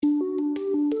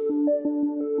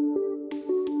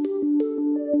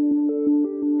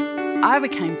I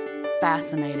became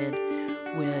fascinated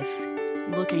with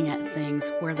looking at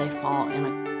things where they fall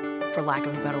for lack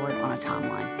of a better word, on a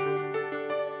timeline.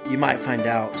 You might find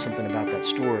out something about that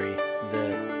story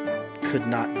that could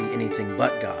not be anything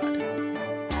but God.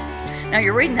 Now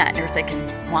you're reading that and you're thinking,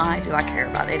 why do I care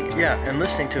about any of this? Yeah, and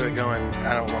listening to it going,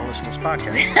 I don't want to listen to this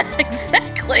podcast.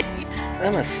 Exactly.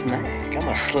 I'm a snake. I'm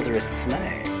a slithery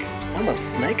snake. I'm a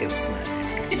snake of snake.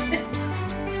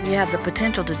 You have the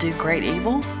potential to do great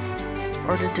evil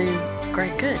or to do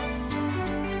great good.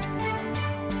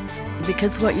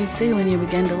 Because what you see when you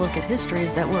begin to look at history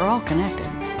is that we're all connected.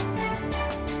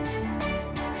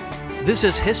 This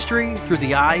is History Through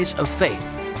the Eyes of Faith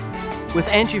with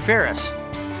Angie Ferris,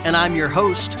 and I'm your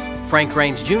host, Frank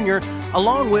Raines Jr.,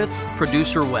 along with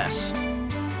producer Wes.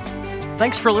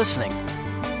 Thanks for listening.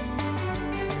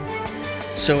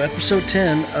 So, episode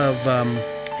 10 of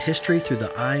History Through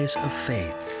the Eyes of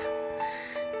Faith.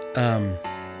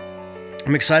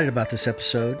 I'm excited about this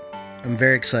episode. I'm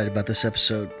very excited about this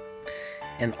episode.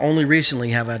 And only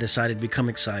recently have I decided to become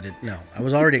excited. No, I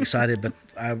was already excited, but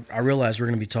I realized we're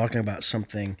going to be talking about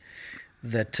something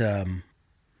that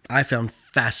I found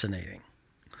fascinating.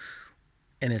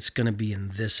 And it's going to be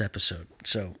in this episode.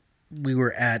 So we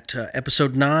were at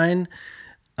episode 9,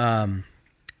 Rahab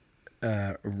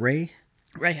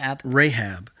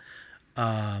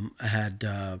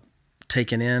had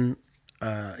taken in,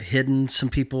 hidden some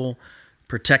people,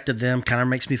 protected them. Kind of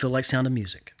makes me feel like Sound of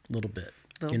Music a little bit.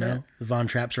 You know, the Von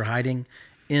Trapps are hiding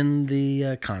in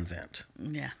the convent.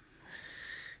 Yeah.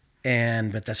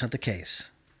 But that's not the case.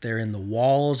 They're in the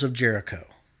walls of Jericho,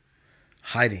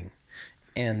 hiding.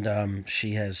 And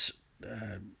she has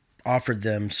offered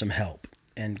them some help.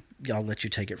 And I'll let you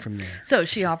take it from there. So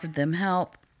she offered them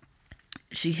help.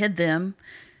 She hid them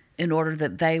in order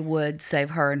that they would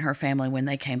save her and her family when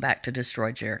they came back to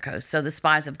destroy Jericho. So the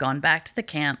spies have gone back to the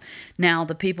camp. Now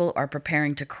the people are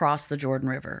preparing to cross the Jordan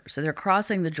River. So they're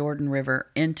crossing the Jordan River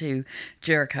into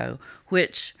Jericho,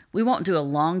 which we won't do a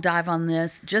long dive on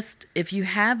this. Just if you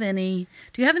have any,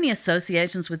 do you have any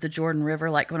associations with the Jordan River?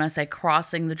 Like when I say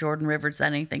crossing the Jordan River, is that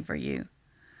anything for you?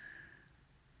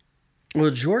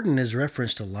 Well, Jordan is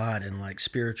referenced a lot in like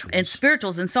spirituals. In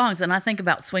spirituals and songs. And I think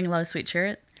about Swing Low, Sweet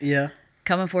Chariot. Yeah.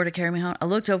 Coming forward to carry me home. I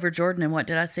looked over Jordan and what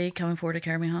did I see? Coming forward to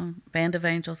carry me home. Band of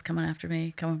angels coming after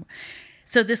me.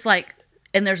 So this like,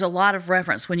 and there's a lot of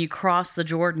reference when you cross the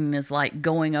Jordan is like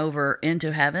going over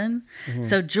into heaven. Mm-hmm.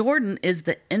 So Jordan is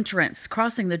the entrance.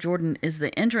 Crossing the Jordan is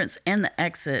the entrance and the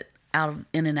exit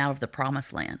in and out of the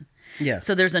promised land. Yeah.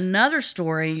 So there's another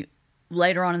story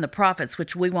later on in the prophets,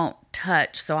 which we won't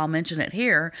touch, so I'll mention it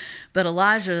here. But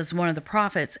Elijah is one of the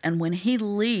prophets, and when he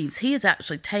leaves, he is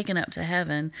actually taken up to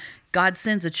heaven. God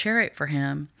sends a chariot for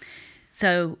him.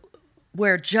 So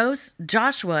where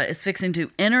Joshua is fixing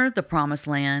to enter the promised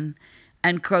land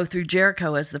and go through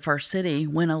Jericho as the first city,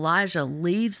 when Elijah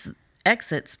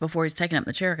exits before he's taken up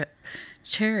the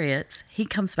chariots, he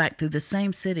comes back through the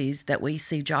same cities that we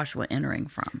see Joshua entering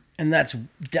from. And that's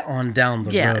on down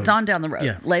the road. Yeah, it's on down the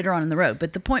road, later on in the road.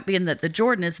 But the point being that the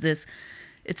Jordan is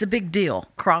it's a big deal,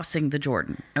 crossing the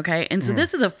Jordan, okay? And so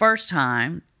this is the first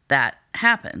time that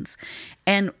happens.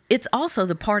 And it's also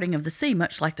the parting of the sea,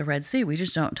 much like the Red Sea. We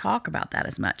just don't talk about that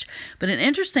as much. But an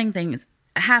interesting thing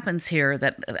happens here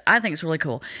that I think is really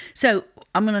cool. So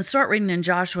I'm going to start reading in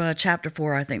Joshua chapter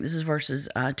 4, I think. This is verses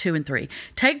 2 and 3.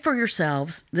 Take for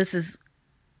yourselves, this is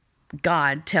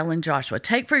God telling Joshua,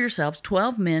 take for yourselves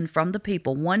 12 men from the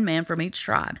people, 1 man from each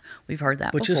tribe. We've heard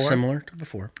that before. Which is similar to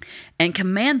before. And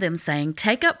command them, saying,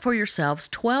 take up for yourselves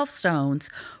 12 stones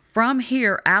from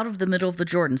here out of the middle of the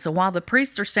Jordan. So while the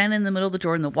priests are standing in the middle of the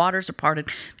Jordan, the waters are parted.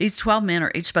 These 12 men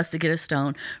are each supposed to get a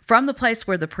stone from the place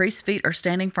where the priest's feet are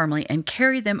standing firmly and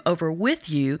carry them over with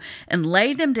you and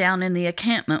lay them down in the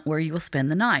encampment where you will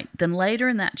spend the night. Then later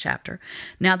in that chapter,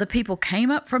 now the people came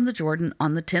up from the Jordan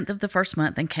on the 10th of the first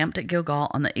month and camped at Gilgal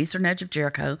on the eastern edge of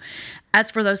Jericho.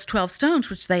 As for those 12 stones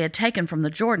which they had taken from the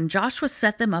Jordan, Joshua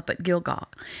set them up at Gilgal.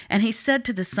 And he said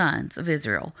to the sons of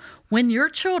Israel, when your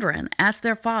children ask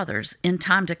their fathers in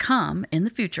time to come in the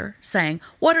future, saying,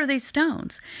 what are these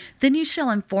stones? Then you shall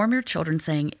inform your children,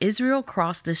 saying, Israel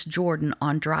crossed this Jordan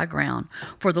on dry ground.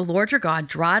 For the Lord your God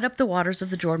dried up the waters of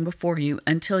the Jordan before you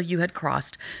until you had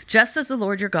crossed, just as the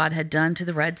Lord your God had done to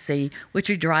the Red Sea, which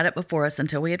he dried up before us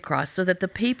until we had crossed, so that the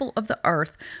people of the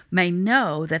earth may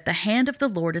know that the hand of the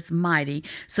Lord is mighty,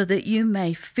 so that you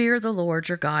may fear the Lord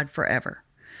your God forever.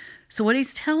 So what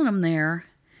he's telling them there,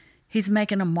 he's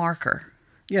making a marker.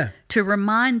 Yeah. To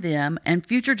remind them and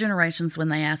future generations when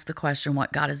they ask the question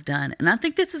what God has done. And I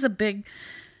think this is a big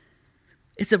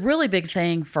It's a really big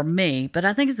thing for me, but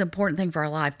I think it's an important thing for our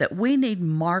life that we need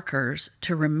markers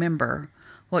to remember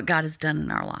what God has done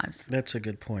in our lives. That's a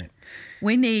good point.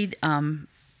 We need to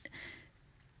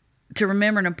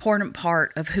remember an important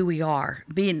part of who we are.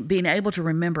 Being able to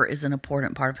remember is an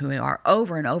important part of who we are.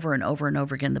 Over and over and over and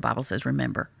over again, the Bible says,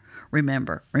 remember,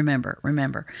 remember, remember,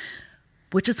 remember.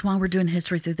 Which is why we're doing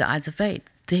History Through the Eyes of Faith,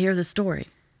 to hear the story,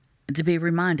 to be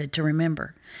reminded, to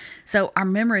remember. So our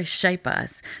memories shape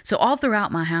us. So all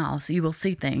throughout my house, you will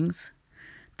see things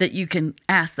that you can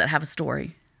ask that have a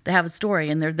story. They have a story,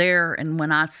 and they're there, and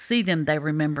when I see them, they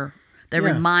remember. They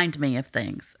remind me of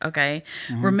things, okay?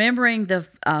 Mm-hmm. Remembering the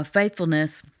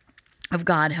faithfulness of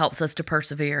God helps us to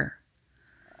persevere.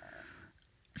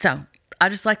 So I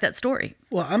just like that story.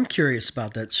 Well, I'm curious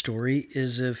about that story,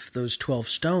 is if those 12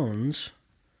 stones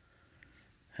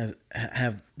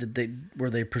were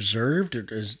they preserved? Or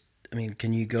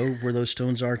can you go where those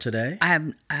stones are today? I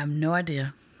have no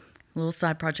idea. A little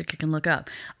side project you can look up.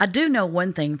 I do know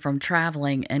one thing from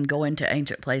traveling and going to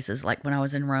ancient places, like when I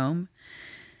was in Rome.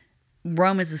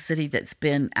 Rome is a city that's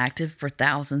been active for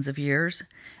thousands of years.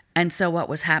 And so what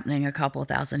was happening a couple of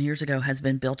thousand years ago has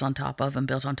been built on top of and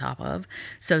built on top of.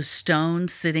 So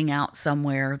stones sitting out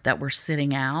somewhere that were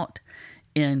sitting out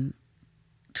in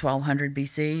 1200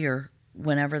 BC or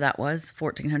whenever that was,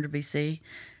 1400 BC,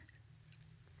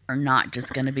 are not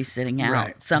just going to be sitting out.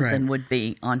 Right, Something would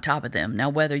be on top of them. Now,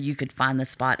 whether you could find the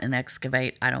spot and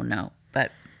excavate, I don't know.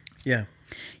 But yeah.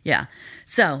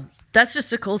 So that's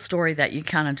just a cool story that you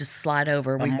kind of just slide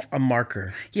over. A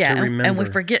marker to remember. And we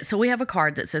forget. So we have a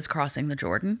card that says Crossing the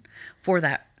Jordan for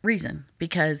that reason,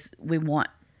 because we want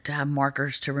to have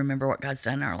markers to remember what God's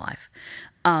done in our life.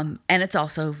 And it's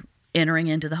also entering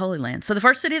into the Holy Land. So the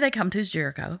first city they come to is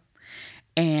Jericho.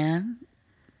 And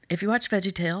if you watch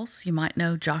VeggieTales, you might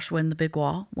know Joshua and the Big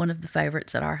Wall, one of the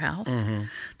favorites at our house. Mm-hmm.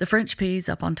 The French peas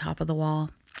up on top of the wall,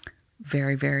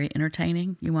 very, very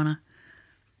entertaining. You want to...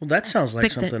 Well, that sounds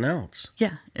like something else.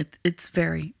 Yeah, it's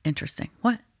very interesting.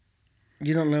 What?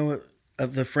 You don't know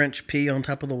the French pea on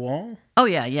top of the wall? Oh,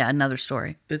 yeah, another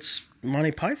story. It's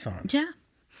Monty Python. Yeah.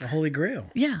 The Holy Grail.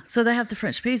 Yeah, so they have the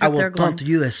French peas up there going... I will taunt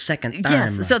you a second time.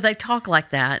 Yes, so they talk like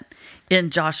that in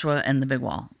Joshua and the Big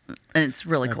Wall. And it's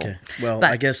really cool. Okay. Well,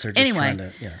 I guess they're just trying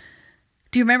to... Yeah.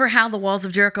 Do you remember how the walls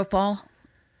of Jericho fall?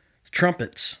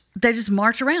 Trumpets. They just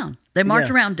march around. They march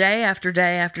around day after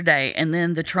day after day, and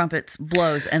then the trumpets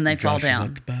blows and they fall down.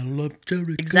 At the Battle of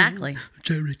Jericho. Exactly.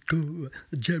 Jericho.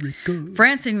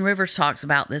 Francine Rivers talks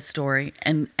about this story,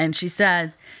 and she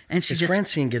says, and she Is just...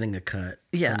 Francine getting a cut?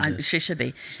 Yeah, she should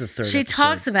be. It's the third She episode.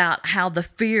 talks about how the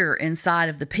fear inside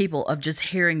of the people of just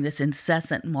hearing this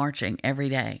incessant marching every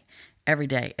day. Every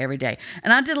day.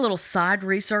 And I did a little side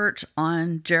research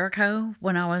on Jericho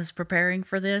when I was preparing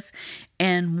for this.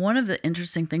 And one of the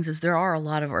interesting things is there are a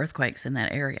lot of earthquakes in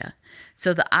that area.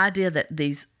 So the idea that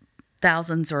these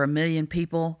thousands or 1 million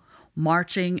people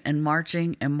marching and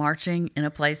marching and marching in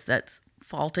a place that's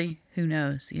faulty, who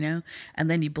knows, And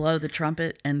then you blow the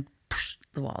trumpet and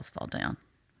the walls fall down.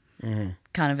 Mm-hmm.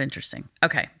 Kind of interesting.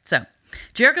 Okay, so...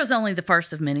 Jericho's only the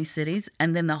first of many cities,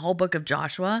 and then the whole book of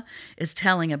Joshua is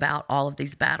telling about all of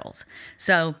these battles.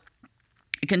 So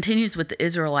it continues with the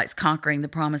Israelites conquering the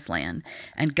promised land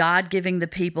and God giving the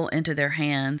people into their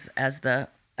hands, as the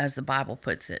Bible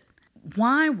puts it.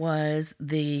 Why do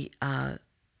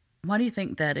you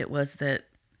think that it was that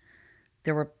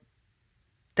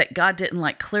God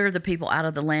didn't clear the people out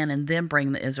of the land and then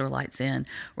bring the Israelites in?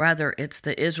 Rather, it's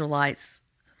the Israelites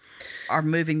are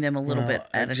moving them a little bit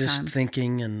at a time. Just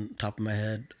thinking, and top of my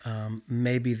head,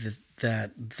 maybe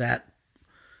that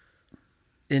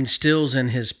instills in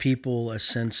his people a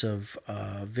sense of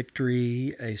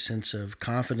victory, a sense of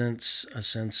confidence, a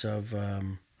sense of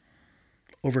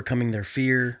overcoming their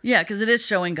fear. Yeah, because it is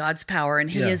showing God's power, and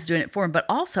He is doing it for them. But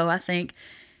also, I think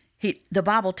the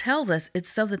Bible tells us it's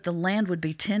so that the land would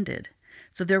be tended,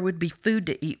 so there would be food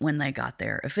to eat when they got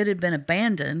there. If it had been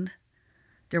abandoned,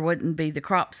 there wouldn't be the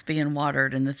crops being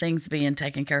watered and the things being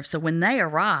taken care of. So when they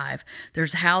arrive,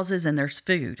 there's houses and there's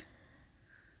food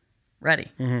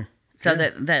ready, so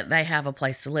that they have a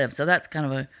place to live. So that's kind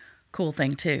of a cool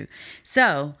thing too.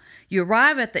 So you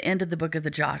arrive at the end of the book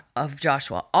of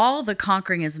Joshua. All the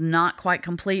conquering is not quite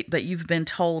complete, but you've been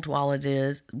told while it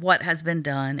is what has been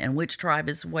done and which tribe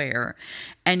is where.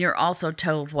 And you're also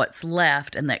told what's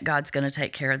left and that God's going to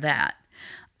take care of that.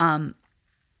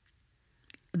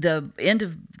 The end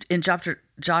of in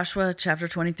Joshua chapter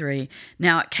 23.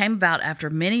 Now it came about after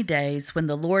many days when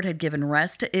the Lord had given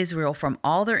rest to Israel from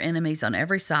all their enemies on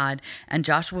every side, and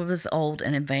Joshua was old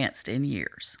and advanced in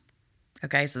years.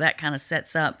 Okay, so that kind of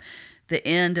sets up the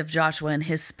end of Joshua and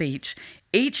his speech.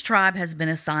 Each tribe has been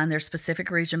assigned their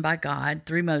specific region by God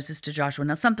through Moses to Joshua.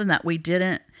 Now, something that we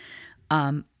didn't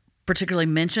particularly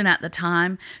mention at the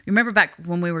time. Remember back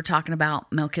when we were talking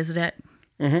about Melchizedek?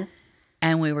 Mm-hmm.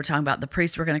 And we were talking about the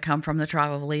priests were going to come from the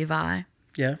tribe of Levi.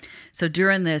 Yeah. So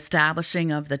during the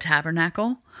establishing of the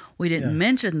tabernacle, we didn't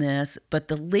mention this, but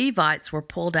the Levites were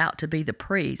pulled out to be the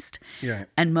priest. Yeah.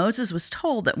 And Moses was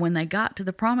told that when they got to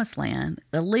the promised land,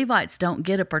 the Levites don't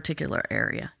get a particular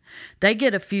area. They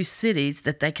get a few cities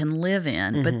that they can live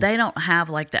in, but they don't have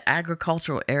like the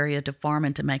agricultural area to farm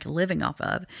and to make a living off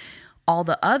of. All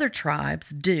the other tribes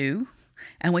do.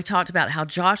 And we talked about how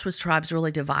Joshua's tribes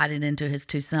really divided into his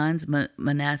two sons,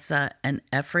 Manasseh and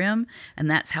Ephraim, and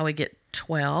that's how we get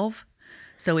 12.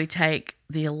 So we take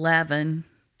the 11,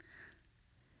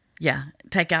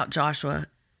 take out Joshua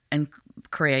and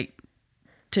create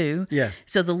 2. Yeah.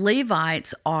 So the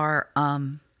Levites are,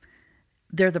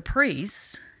 they're the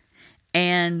priests,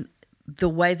 and the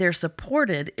way they're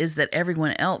supported is that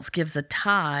everyone else gives a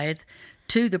tithe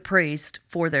to the priest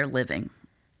for their living.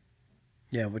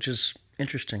 Yeah, which is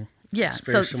interesting. Yeah, It's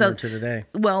very similar to today.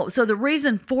 Well, so the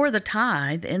reason for the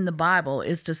tithe in the Bible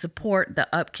is to support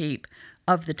the upkeep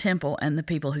of the temple and the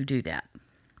people who do that.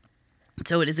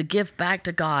 So it is a gift back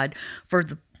to God for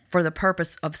the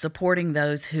purpose of supporting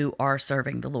those who are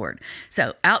serving the Lord.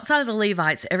 So outside of the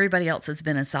Levites, everybody else has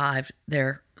been assigned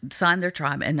their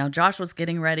tribe, and now Joshua's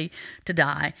getting ready to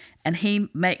die, and he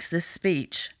makes this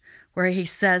speech where he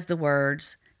says the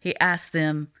words. He asks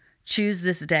them, "Choose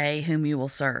this day whom you will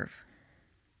serve."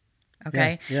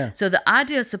 Okay? Yeah. So the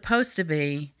idea is supposed to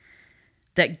be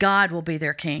that God will be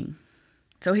their king.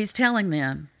 So he's telling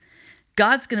them,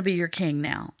 God's going to be your king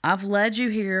now. I've led you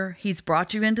here. He's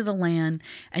brought you into the land,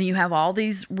 and you have all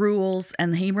these rules.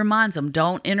 And he reminds them,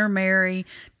 don't intermarry,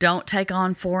 don't take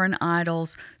on foreign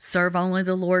idols, serve only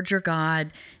the Lord your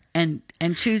God, and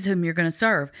choose whom you're going to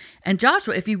serve. And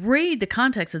Joshua, if you read the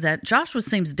context of that, Joshua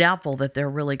seems doubtful that they're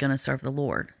really going to serve the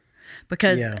Lord.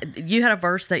 Because you had a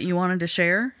verse that you wanted to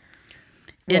share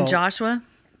in Joshua?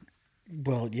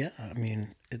 Well, yeah. I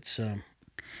mean,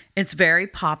 It's very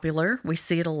popular. We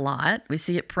see it a lot. We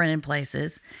see it printed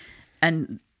places.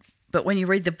 But when you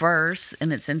read the verse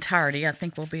in its entirety, I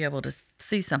think we'll be able to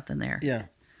see something there. Yeah.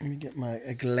 Let me get my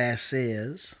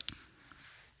glasses.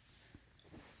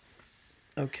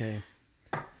 Okay.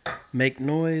 Make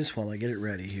noise while I get it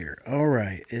ready here. All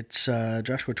right. It's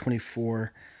Joshua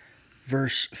 24,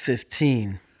 verse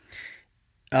 15.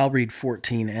 I'll read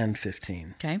 14 and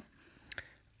 15. Okay.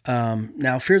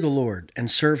 Now fear the Lord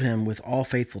and serve him with all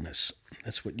faithfulness.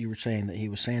 That's what you were saying that he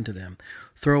was saying to them.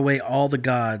 Throw away the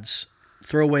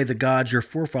gods your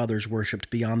forefathers worshipped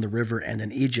beyond the river and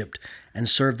in Egypt, and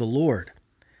serve the Lord.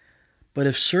 But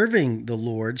if serving the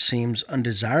Lord seems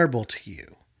undesirable to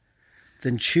you,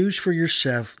 then choose for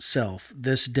yourself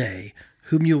this day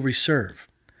whom you'll serve,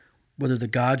 whether the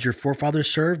gods your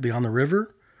forefathers served beyond the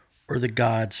river or the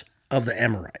gods of the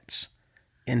Amorites,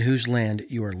 in whose land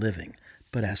you are living.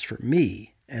 But as for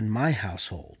me and my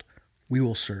household, we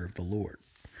will serve the Lord.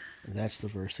 And that's the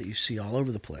verse that you see all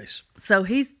over the place. So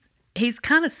he's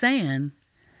kind of saying,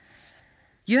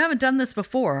 you haven't done this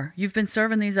before. You've been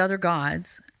serving these other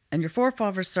gods, and your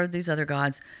forefathers served these other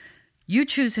gods. You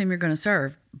choose whom you're going to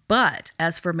serve. But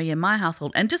as for me and my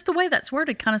household, and just the way that's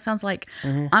worded kind of sounds like,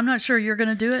 I'm not sure you're going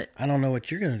to do it. I don't know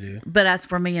what you're going to do. But as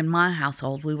for me and my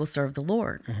household, we will serve the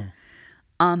Lord.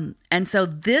 And so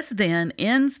this then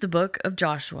ends the book of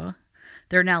Joshua.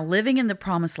 They're now living in the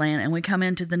promised land, and we come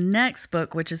into the next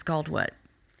book, which is called what?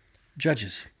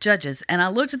 Judges. And I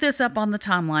looked this up on the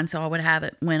timeline, so I would have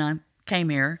it when I came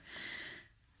here.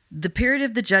 The period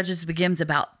of the Judges begins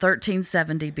about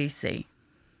 1370 BC.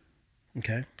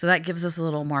 Okay. So that gives us a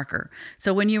little marker.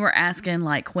 So when you were asking,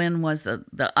 like, when was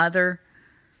the other,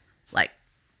 like,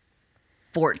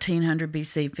 1400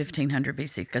 BC, 1500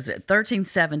 BC, because at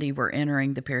 1370 we're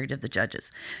entering the period of the Judges.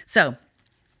 So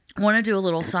I want to do a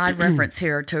little side reference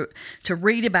here to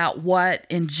read about what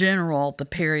in general the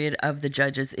period of the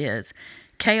Judges is.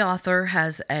 Kay Arthur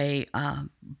has a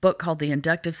book called The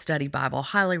Inductive Study Bible.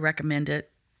 Highly recommend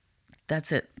it.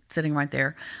 That's it, sitting right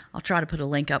there. I'll try to put a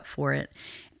link up for it.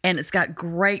 And it's got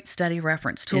great study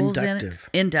reference tools in it.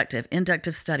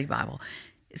 Inductive Study Bible.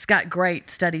 It's got great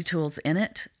study tools in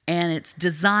it, and it's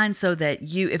designed so that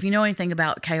if you know anything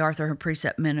about Kay Arthur and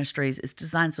Precept Ministries, it's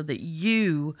designed so that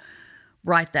you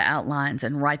write the outlines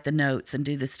and write the notes and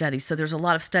do the study. So there's a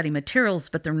lot of study materials,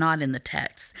 but they're not in the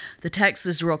text. The text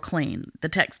is real clean. The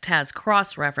text has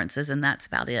cross references, and that's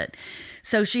about it.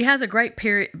 So she has a great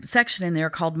section in there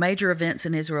called Major Events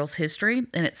in Israel's History,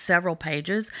 and it's several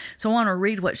pages. So I want to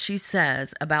read what she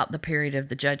says about the period of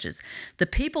the judges. The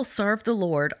people served the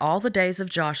Lord all the days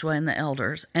of Joshua and the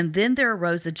elders, and then there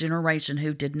arose a generation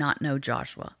who did not know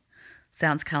Joshua.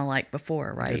 Sounds kind of like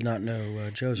before, right? Did not know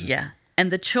Joseph. Yeah. And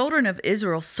the children of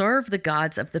Israel served the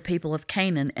gods of the people of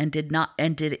Canaan and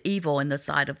did evil in the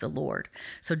sight of the Lord.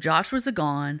 So Joshua's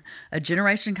gone. A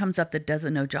generation comes up that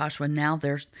doesn't know Joshua. Now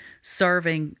they're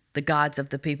serving the gods of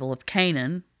the people of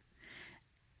Canaan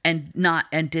and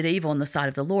did evil in the sight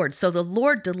of the Lord. So the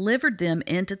Lord delivered them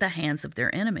into the hands of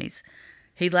their enemies.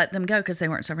 He let them go because they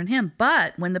weren't serving him.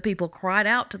 But when the people cried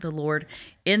out to the Lord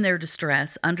in their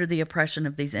distress under the oppression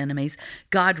of these enemies,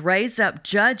 God raised up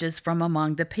judges from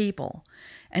among the people.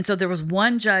 And so there was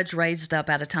one judge raised up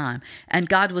at a time. And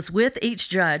God was with each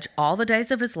judge all the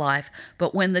days of his life.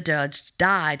 But when the judge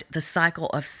died, the cycle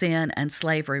of sin and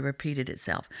slavery repeated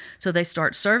itself. So they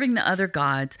start serving the other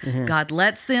gods. Mm-hmm. God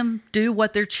lets them do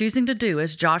what they're choosing to do.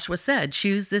 As Joshua said,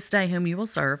 choose this day whom you will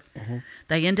serve. Mm-hmm.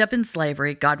 They end up in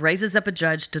slavery. God raises up a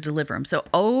judge to deliver them. So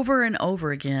over and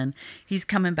over again, he's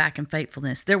coming back in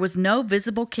faithfulness. There was no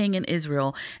visible king in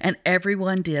Israel, and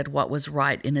everyone did what was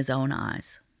right in his own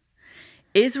eyes.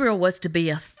 Israel was to be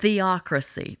a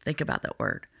theocracy, think about that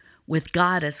word, with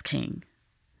God as king.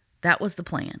 That was the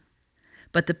plan.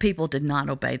 But the people did not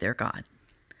obey their God.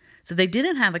 So they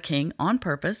didn't have a king on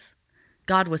purpose.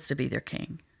 God was to be their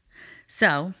king.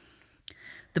 So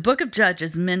the book of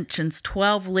Judges mentions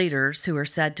 12 leaders who are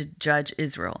said to judge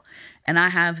Israel. And I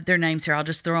have their names here. I'll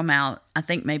just throw them out. I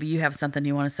think maybe you have something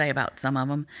you want to say about some of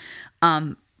them.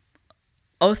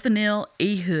 Othniel,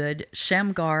 Ehud,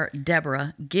 Shamgar,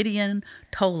 Deborah, Gideon,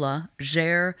 Tola,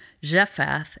 Jer,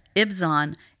 Jephthah,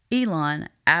 Ibzan, Elon,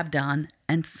 Abdon,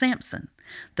 and Samson.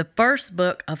 The first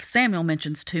book of Samuel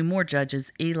mentions 2 more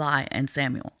judges, Eli and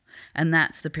Samuel. And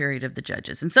that's the period of the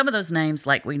judges. And some of those names,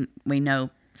 like we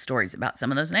know stories about some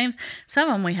of those names. Some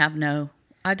of them we have no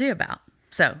idea about.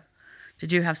 So,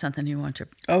 did you have something you want to?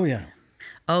 Oh, yeah.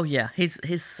 Oh, yeah. He's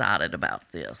excited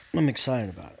about this. I'm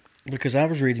excited about it because I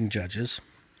was reading Judges.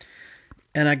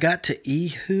 And I got to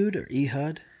Ehud or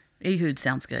Ehud. Ehud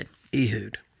sounds good.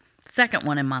 Ehud. Second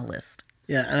one in my list.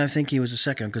 Yeah, and I think he was the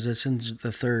second because it's in the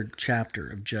 3rd chapter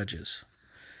of Judges.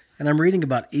 And I'm reading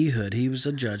about Ehud. He was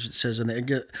a judge. It says,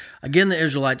 again, the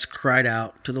Israelites cried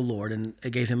out to the Lord, and they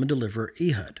gave him a deliverer,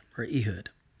 Ehud, or Ehud.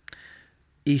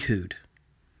 Ehud.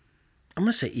 I'm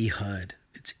going to say Ehud.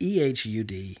 It's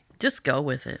E-H-U-D. Just go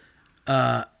with it.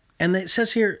 And it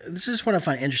says here, this is what I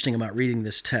find interesting about reading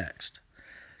this text.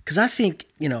 Because I think,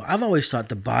 I've always thought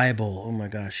the Bible, oh my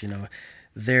gosh,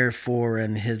 therefore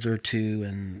and hitherto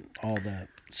and all the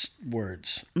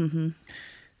words. Mm-hmm.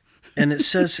 And it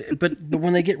says, but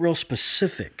when they get real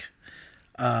specific,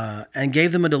 and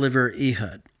gave them a deliverer,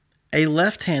 Ehud, a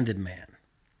left-handed man,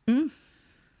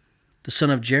 the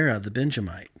son of Jerah, the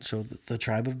Benjamite, so the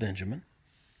tribe of Benjamin.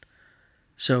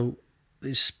 So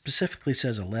it specifically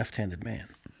says a left-handed man.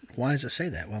 Why does it say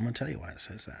that? Well, I'm going to tell you why it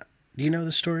says that. Do you know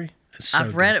the story?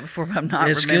 I've read it before, but I'm not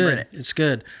remembering it. It's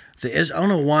good. I don't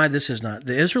know why this is not.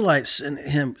 The Israelites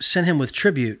sent him with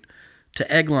tribute to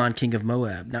Eglon, king of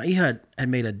Moab. Now, Ehud had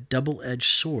made a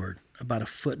double-edged sword about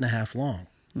 1.5 feet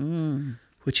long,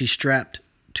 which he strapped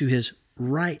to his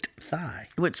right thigh.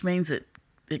 Which means it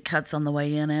cuts on the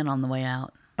way in and on the way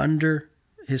out. Under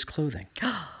his clothing.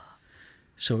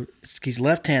 So he's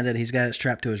left-handed. He's got it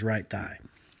strapped to his right thigh.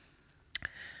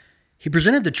 He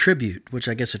presented the tribute, which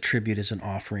I guess a tribute is an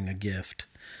offering, a gift,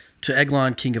 to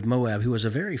Eglon, king of Moab, who was a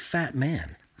very fat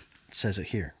man. It says it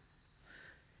here.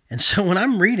 And so when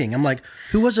I'm reading, I'm like,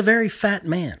 who was a very fat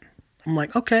man? I'm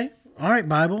like, okay, all right,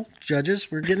 Bible,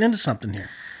 Judges, we're getting into something here.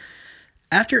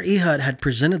 After Ehud had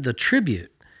presented the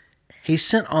tribute, he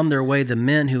sent on their way the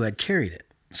men who had carried it.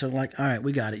 So like, all right,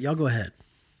 we got it. Y'all go ahead.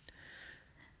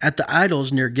 At the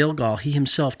idols near Gilgal, he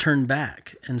himself turned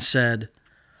back and said,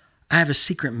 I have a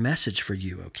secret message for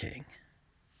you, O king.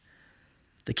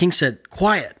 The king said,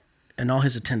 quiet, and all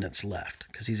his attendants left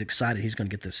because he's excited he's going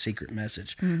to get this secret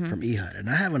message from Ehud. And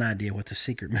I have an idea what the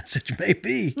secret message may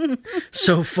be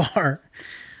so far.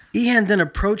 Ehud then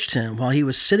approached him while he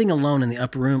was sitting alone in the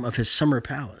upper room of his summer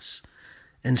palace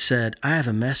and said, I have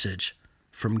a message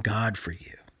from God for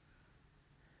you.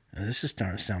 Now, this is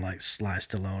starting to sound like Sly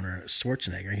Stallone or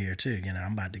Schwarzenegger here too.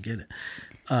 I'm about to get it.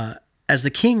 As the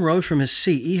king rose from his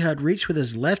seat, Ehud reached with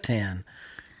his left hand,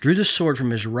 drew the sword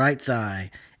from his right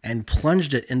thigh, and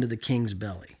plunged it into the king's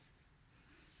belly.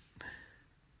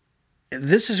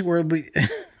 this is where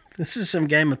this is some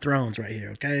Game of Thrones right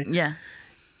here, okay? Yeah.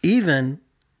 Even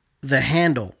the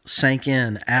handle sank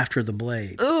in after the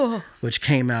blade, which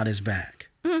came out his back.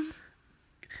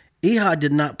 Ehud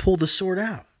did not pull the sword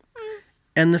out,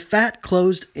 and the fat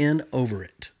closed in over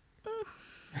it.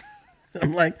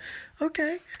 I'm like,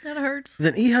 okay. That hurts.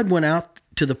 Then Ehud went out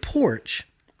to the porch.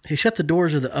 He shut the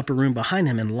doors of the upper room behind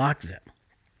him and locked them.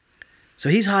 So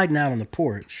he's hiding out on the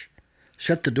porch,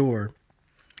 shut the door.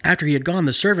 After he had gone,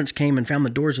 the servants came and found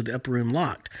the doors of the upper room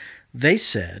locked. They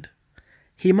said,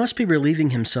 he must be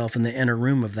relieving himself in the inner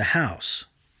room of the house.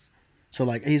 So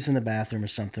like he's in the bathroom or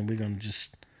something. We're going to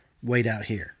just wait out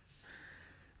here.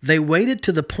 They waited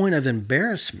to the point of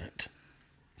embarrassment.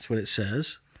 That's what it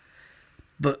says.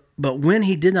 But when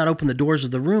he did not open the doors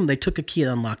of the room, they took a key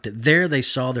and unlocked it. There they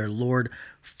saw their Lord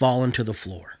fallen to the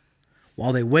floor.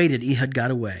 While they waited, Ehud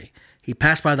got away. He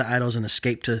passed by the idols and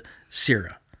escaped to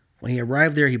Seirah. When he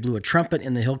arrived there, he blew a trumpet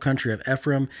in the hill country of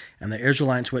Ephraim, and the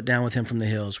Israelites went down with him from the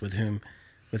hills, with him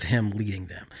leading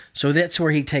them. So that's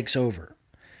where he takes over.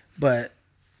 But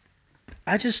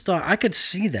I just thought I could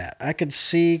see that. I could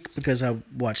see, because I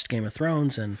watched Game of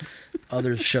Thrones and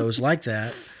other shows like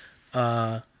that.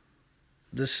 I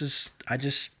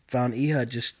just found Ehud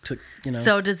just took,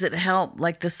 So does it help,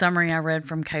 like the summary I read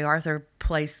from Kay Arthur,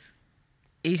 place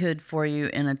Ehud for you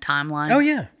in a timeline? Oh,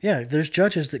 yeah. Yeah. There's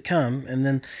judges that come, and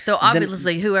then... So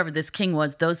obviously, whoever this king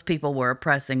was, those people were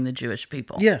oppressing the Jewish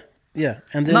people. Yeah. Yeah.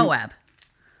 And then Moab.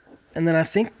 And then I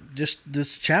think just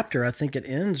this chapter, I think it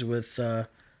ends with...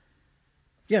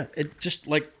 it just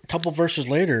like a couple verses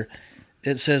later,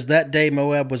 it says, that day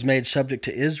Moab was made subject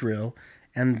to Israel,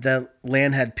 and the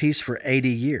land had peace for 80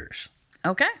 years.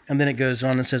 Okay. And then it goes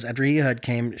on and says, after Ehud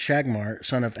came Shagmar,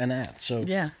 son of Anath. So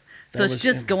yeah. So it's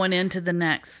just going into the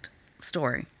next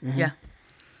story. Mm-hmm. Yeah.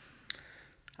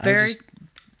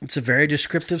 It's a very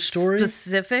descriptive story.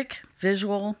 Specific,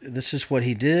 visual. This is what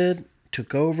he did,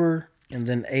 took over, and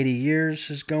then 80 years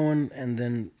is going, and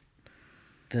then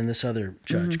this other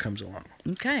judge comes along.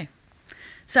 Okay.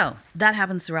 So that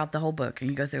happens throughout the whole book, and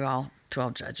you go through all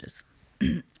 12 judges.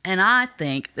 And I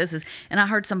think and I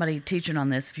heard somebody teaching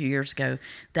on this a few years ago,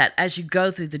 that as you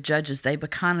go through the judges, they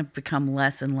kind of become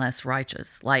less and less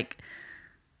righteous. Like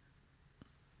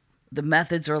the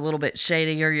methods are a little bit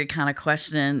shadier. You're kind of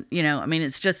questioning,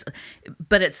 it's just,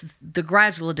 but it's the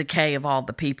gradual decay of all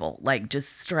the people, like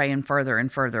just straying further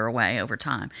and further away over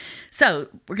time. So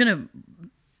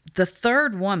the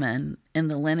third woman in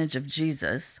the lineage of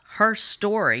Jesus, her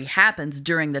story happens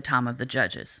during the time of the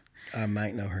judges. I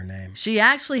might know her name. She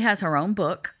actually has her own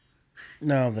book.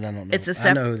 No, then I don't know.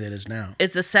 I know who that is now.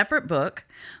 It's a separate book,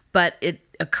 but it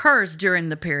occurs during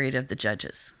the period of the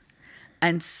judges.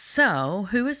 And so,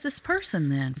 who is this person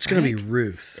then? It's going to be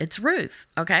Ruth. It's Ruth,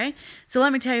 okay? So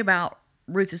let me tell you about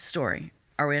Ruth's story.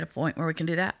 Are we at a point where we can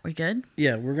do that? We good?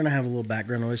 Yeah, we're going to have a little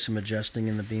background noise, some adjusting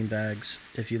in the beanbags.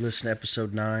 If you listen to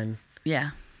episode 9,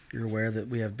 you're aware that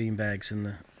we have beanbags in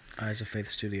the Eyes of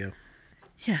Faith studio.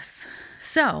 Yes.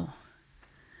 So,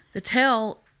 the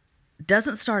tale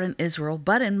doesn't start in Israel,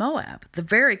 but in Moab, the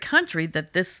very country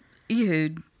that this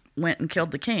Ehud went and killed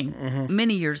the king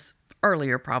many years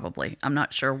earlier, probably. I'm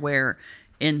not sure where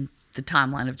in the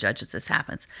timeline of Judges this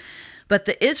happens. But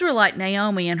the Israelite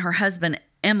Naomi and her husband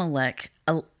Elimelech,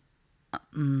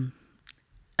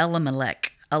 and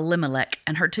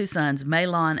her two sons,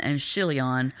 Mahlon and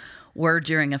Chilion, were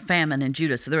during a famine in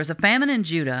Judah. So there was a famine in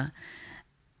Judah.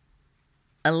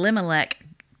 Elimelech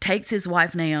takes his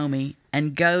wife Naomi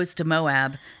and goes to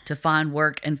Moab to find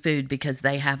work and food because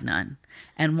they have none.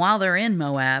 And while they're in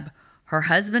Moab, her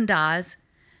husband dies,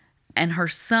 and her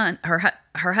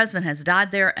husband has died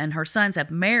there, and her sons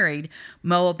have married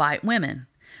Moabite women,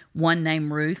 one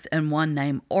named Ruth and one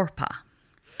named Orpah.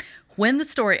 When the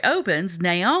story opens,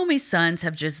 Naomi's sons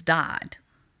have just died.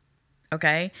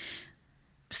 Okay?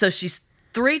 So she's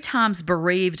 3 times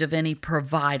bereaved of any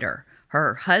provider.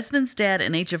 Her husband's dead,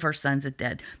 and each of her sons is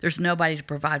dead. There's nobody to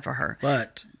provide for her.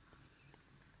 But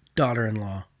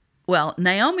daughter-in-law. Well,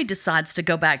 Naomi decides to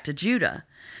go back to Judah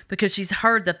because she's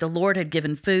heard that the Lord had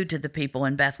given food to the people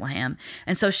in Bethlehem.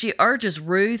 And so she urges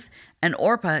Ruth and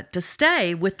Orpah to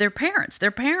stay with their parents.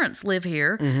 Their parents live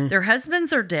here. Mm-hmm. Their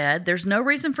husbands are dead. There's no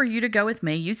reason for you to go with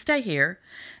me. You stay here.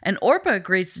 And Orpah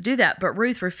agrees to do that, but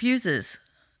Ruth refuses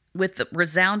with the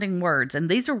resounding words. And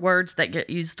these are words that get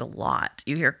used a lot.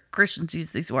 You hear Christians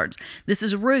use these words. This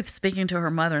is Ruth speaking to her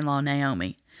mother-in-law,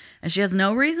 Naomi. And she has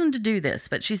no reason to do this,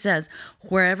 but she says,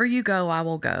 wherever you go, I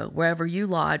will go. Wherever you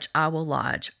lodge, I will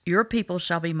lodge. Your people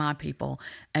shall be my people,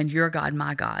 and your God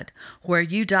my God. Where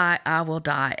you die, I will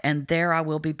die, and there I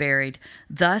will be buried.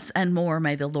 Thus and more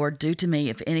may the Lord do to me,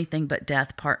 if anything but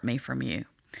death part me from you.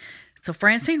 So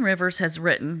Francine Rivers has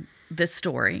written this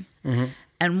story,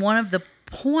 and one of the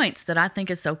points that I think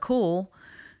is so cool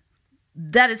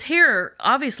that is here,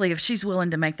 obviously, if she's willing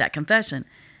to make that confession,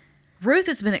 Ruth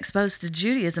has been exposed to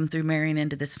Judaism through marrying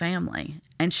into this family,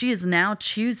 and she is now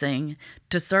choosing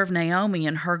to serve Naomi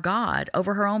and her God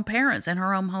over her own parents and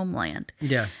her own homeland.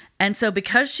 Yeah. And so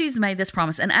because she's made this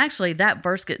promise, and actually that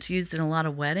verse gets used in a lot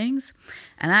of weddings,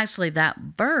 and actually that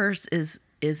verse is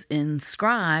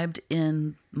inscribed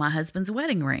in my husband's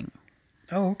wedding ring.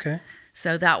 Oh, okay.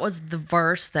 So that was the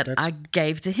verse that I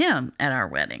gave to him at our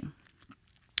wedding.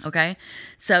 Okay?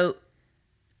 So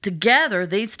together,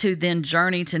 these two then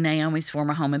journey to Naomi's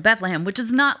former home in Bethlehem, which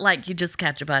is not like you just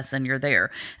catch a bus and you're there.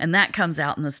 And that comes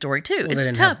out in the story too. Well,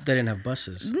 it's tough. They didn't have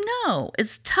buses. No,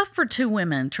 it's tough for two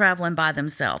women traveling by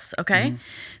themselves, okay?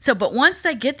 So, but once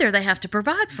they get there, they have to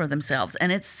provide for themselves.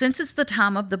 And since it's the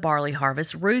time of the barley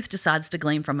harvest, Ruth decides to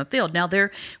glean from a field. Now,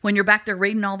 when you're back there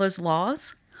reading all those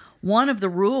laws, one of the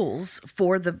rules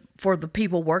for the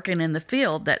people working in the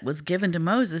field that was given to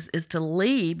Moses is to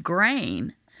leave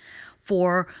grain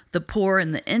for the poor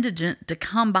and the indigent to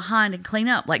come behind and clean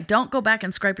up. Like, don't go back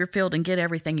and scrape your field and get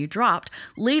everything you dropped.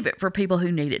 Leave it for people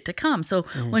who need it to come. So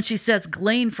when she says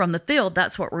glean from the field,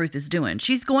 that's what Ruth is doing.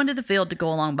 She's going to the field to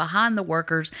go along behind the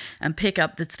workers and pick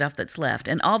up the stuff that's left.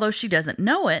 And although she doesn't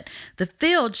know it, the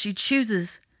field she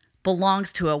chooses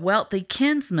belongs to a wealthy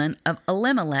kinsman of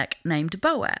Elimelech named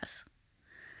Boaz.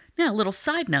 Now, a little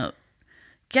side note.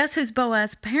 Guess whose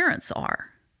Boaz's parents are?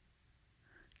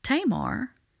 Tamar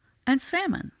and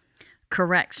Salmon.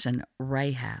 Correction,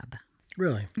 Rahab.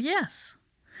 Really? Yes.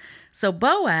 So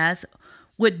Boaz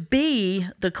would be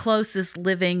the closest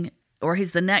living, or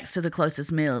he's the next to the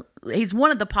closest meal. He's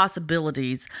one of the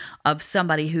possibilities of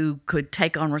somebody who could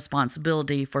take on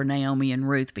responsibility for Naomi and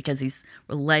Ruth because he's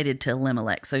related to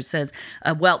Elimelech. So it says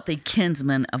a wealthy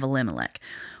kinsman of Elimelech.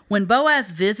 When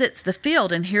Boaz visits the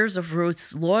field and hears of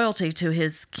Ruth's loyalty to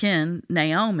his kin,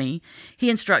 Naomi, he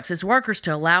instructs his workers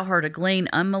to allow her to glean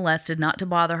unmolested, not to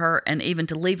bother her, and even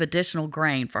to leave additional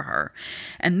grain for her.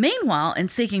 And meanwhile, in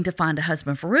seeking to find a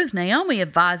husband for Ruth, Naomi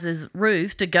advises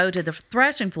Ruth to go to the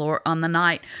threshing floor on the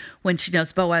night when she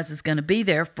knows Boaz is going to be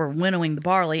there for winnowing the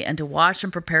barley, and to wash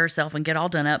and prepare herself and get all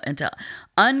done up, and to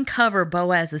uncover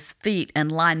Boaz's feet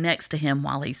and lie next to him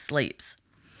while he sleeps.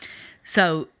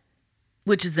 So,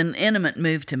 which is an intimate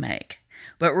move to make.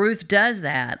 But Ruth does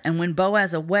that, and when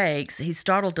Boaz awakes, he's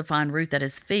startled to find Ruth at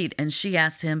his feet, and she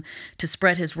asks him to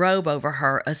spread his robe over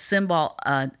her, a symbol,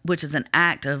 which is an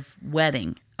act of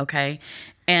wedding, okay?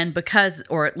 And because,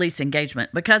 or at least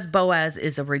engagement, because Boaz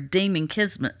is a redeeming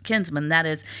kinsman, that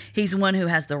is, he's one who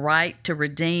has the right to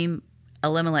redeem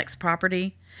Elimelech's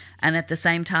property, and at the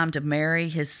same time to marry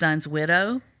his son's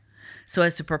widow, so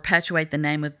as to perpetuate the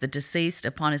name of the deceased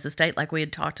upon his estate, like we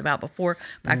had talked about before,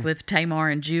 back with Tamar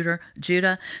and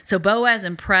Judah. So Boaz,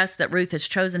 impressed that Ruth has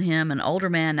chosen him, an older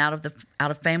man out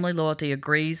of family loyalty,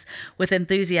 agrees with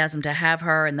enthusiasm to have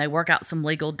her, and they work out some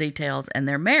legal details, and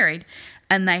they're married,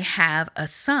 and they have a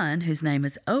son whose name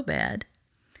is Obed,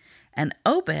 and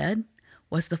Obed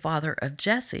was the father of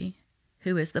Jesse,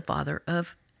 who is the father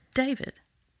of David.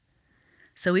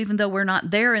 So even though we're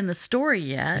not there in the story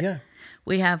yet,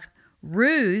 we have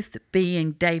Ruth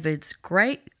being David's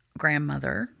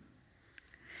great-grandmother.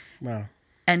 Wow.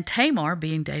 And Tamar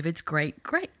being David's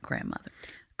great-great-grandmother.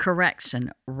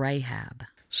 Correction, Rahab.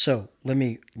 So let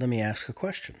me ask a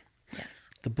question. Yes.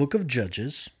 The book of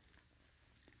Judges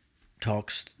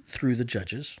talks through the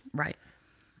judges. Right.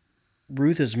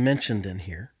 Ruth is mentioned in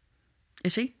here.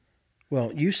 Is she?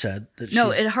 Well, you said that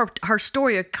no. Her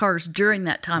story occurs during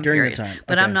that time period. During the time,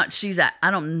 but okay. I'm not.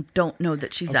 I don't know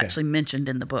that she's actually mentioned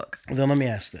in the book. Well, then let me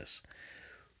ask this: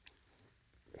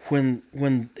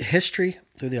 when history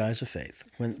through the eyes of faith,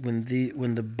 when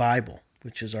the Bible,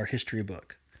 which is our history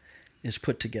book, is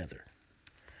put together,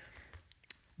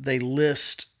 they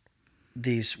list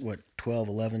these 12,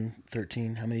 11,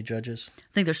 13, how many judges?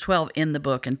 I think there's 12 in the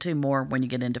book and 2 more when you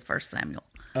get into 1 Samuel.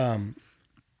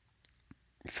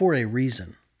 For a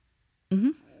reason.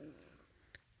 Mm-hmm.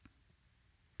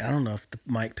 I don't know if the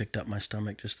mic picked up my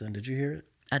stomach just then. Did you hear it?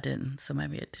 I didn't, so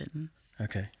maybe it didn't.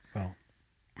 Okay. Well,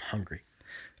 I'm hungry.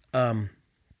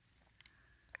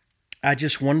 I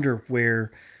just wonder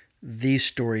where these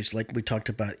stories, like we talked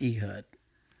about Ehud,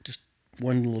 just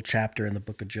one little chapter in the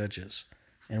book of Judges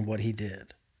and what he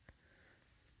did.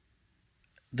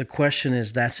 the question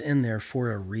is, that's in there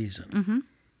for a reason. Mm-hmm.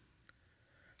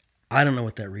 I don't know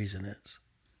what that reason is.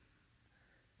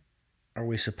 Are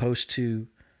we supposed to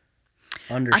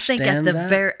understand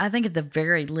I think at the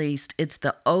very least, it's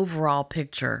the overall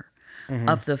picture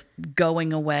of the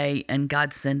going away and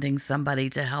God sending somebody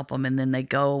to help them, and then they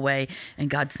go away and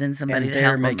God sends somebody to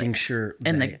help them. And they're making sure.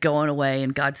 And they're going away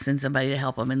and God sends somebody to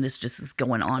help them, and this just is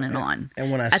going on and on.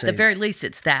 And when at the very least,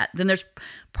 it's that. Then there's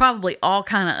probably all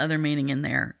kind of other meaning in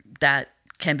there that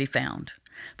can be found.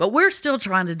 But we're still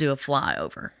trying to do a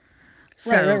flyover.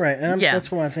 So, right. And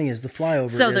that's one thing is the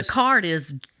flyover. So the card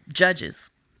is Judges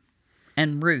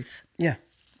and Ruth. Yeah.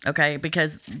 Okay,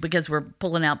 because we're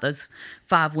pulling out those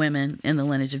 5 women in the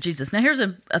lineage of Jesus. Now, here's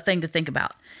a thing to think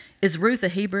about. Is Ruth a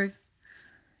Hebrew?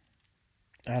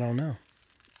 I don't know.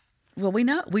 Well, we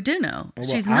do know. Well,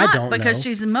 she's I not don't because know.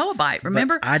 she's a Moabite,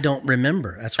 remember? But I don't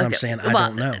remember. That's what I'm saying. I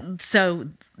don't know. So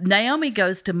Naomi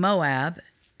goes to Moab,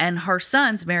 and her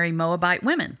sons marry Moabite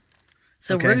women.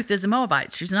 So Ruth is a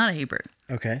Moabite. She's not a Hebrew.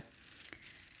 Okay.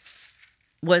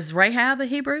 Was Rahab a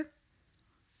Hebrew?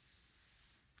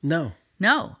 No.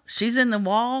 No. She's in the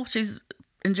wall. She's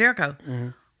in Jericho. Mm-hmm.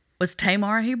 Was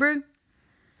Tamar a Hebrew?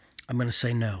 I'm going to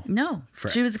say no. No.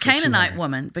 She was a Canaanite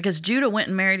woman because Judah went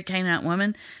and married a Canaanite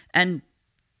woman and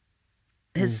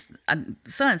his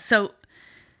sons. So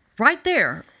right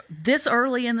there, this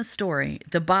early in the story,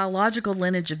 the biological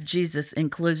lineage of Jesus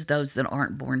includes those that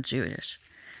aren't born Jewish.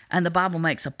 And the Bible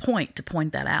makes a point to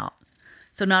point that out.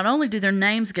 So not only do their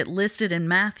names get listed in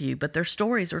Matthew, but their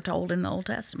stories are told in the Old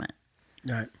Testament.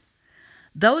 Right.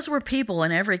 Those were people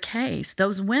in every case.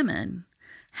 Those women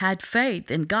had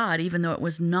faith in God, even though it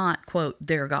was not, quote,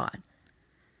 their God.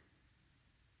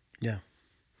 Yeah.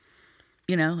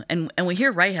 You know, and we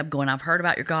hear Rahab going, I've heard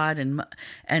about your God,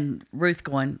 and Ruth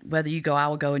going, whether you go, I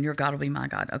will go, and your God will be my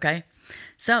God. Okay?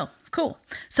 So, cool.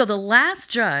 So the last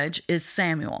judge is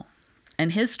Samuel,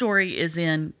 and his story is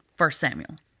in 1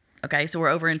 Samuel. Okay? So we're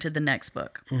over into the next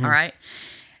book. Mm-hmm. All right?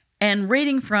 And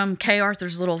reading from Kay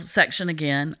Arthur's little section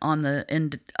again on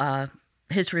the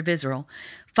history of Israel.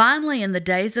 Finally, in the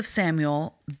days of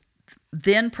Samuel,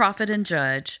 then prophet and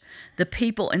judge, the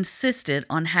people insisted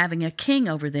on having a king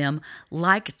over them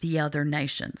like the other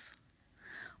nations.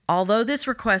 Although this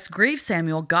request grieved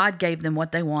Samuel, God gave them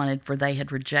what they wanted, for they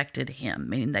had rejected him,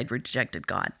 meaning they'd rejected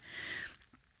God.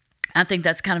 I think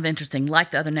that's kind of interesting,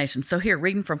 like the other nations. So here,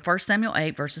 reading from 1 Samuel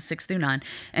 8, verses 6 through 9.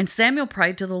 And Samuel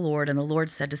prayed to the Lord, and the Lord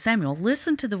said to Samuel,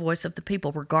 listen to the voice of the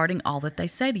people regarding all that they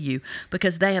say to you,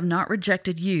 because they have not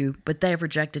rejected you, but they have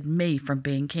rejected me from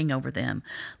being king over them.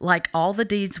 Like all the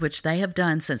deeds which they have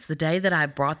done since the day that I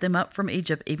brought them up from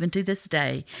Egypt, even to this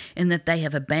day, in that they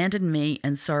have abandoned me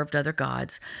and served other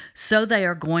gods, so they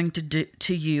are going to do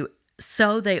to you.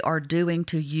 So they are doing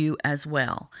to you as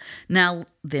well. Now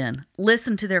then,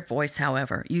 listen to their voice,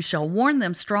 however. You shall warn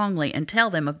them strongly and tell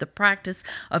them of the practice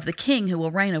of the king who will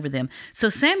reign over them. So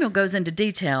Samuel goes into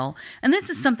detail, and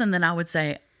this is something that I would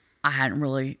say I hadn't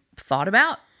really thought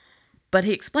about, but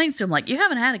he explains to him, like, you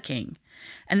haven't had a king,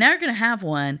 and now you're going to have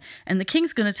one, and the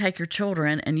king's going to take your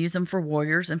children and use them for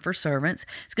warriors and for servants.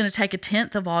 He's going to take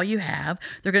 1/10 of all you have.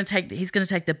 He's going to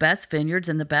take the best vineyards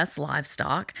and the best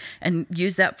livestock and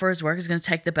use that for his work. He's going to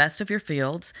take the best of your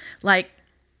fields. Like,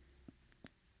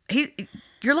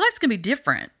 your life's going to be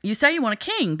different. You say you want a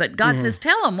king, but God says,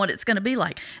 tell them what it's going to be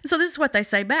like. And so this is what they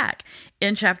say back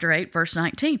in chapter 8, verse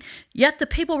 19. Yet the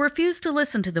people refused to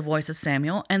listen to the voice of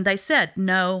Samuel, and they said,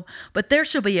 no, but there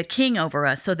shall be a king over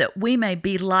us, so that we may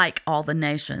be like all the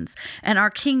nations, and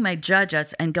our king may judge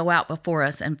us and go out before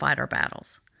us and fight our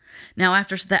battles. Now,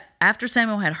 after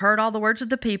Samuel had heard all the words of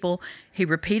the people, he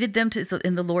repeated them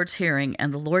in the Lord's hearing.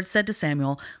 And the Lord said to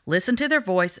Samuel, listen to their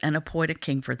voice and appoint a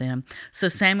king for them. So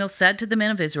Samuel said to the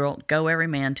men of Israel, go every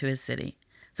man to his city.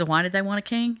 So why did they want a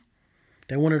king?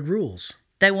 They wanted rules.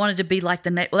 They wanted to be like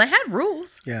they had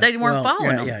rules. Yeah. They weren't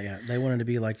following them. Yeah. They wanted to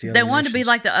be like the other nations. They wanted to be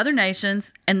like the other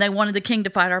nations, and they wanted the king to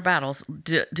fight our battles.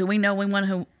 Do we know anyone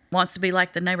who wants to be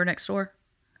like the neighbor next door?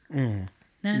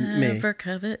 Never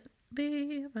covet.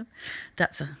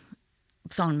 That's a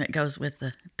song that goes with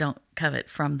the Don't Covet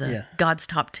from the God's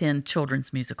Top 10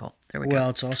 children's musical. There we go. Well,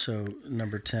 it's also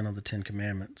number 10 of the 10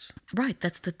 Commandments. Right,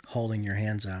 that's the... Holding your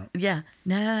hands out. Yeah.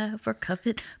 Never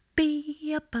covet,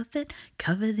 be above it.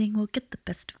 Coveting will get the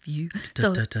best of you.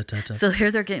 So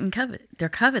here they're getting covet. They're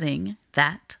coveting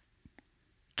that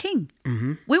king.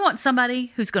 Mm-hmm. We want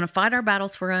somebody who's going to fight our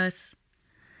battles for us,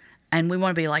 and we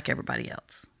want to be like everybody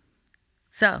else.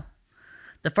 So...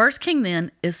 the first king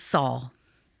then is Saul.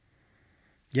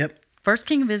 Yep. First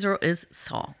king of Israel is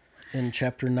Saul. In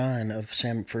chapter 9 of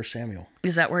 1 Samuel.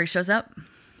 Is that where he shows up?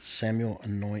 Samuel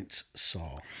anoints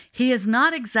Saul. He is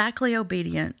not exactly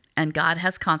obedient, and God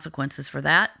has consequences for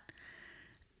that.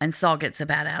 And Saul gets a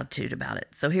bad attitude about it.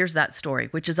 So here's that story,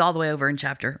 which is all the way over in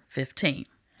chapter 15.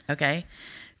 Okay?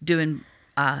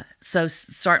 So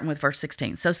starting with verse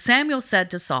 16. So Samuel said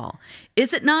to Saul,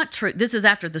 "Is it not true?" This is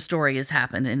after the story has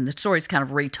happened, and the story's kind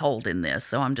of retold in this,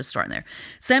 so I'm just starting there.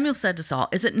 Samuel said to Saul,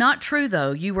 "Is it not true,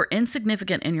 though you were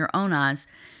insignificant in your own eyes,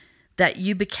 that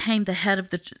you became the head of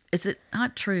the... Is it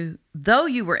not true, though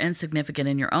you were insignificant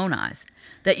in your own eyes,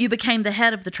 that you became the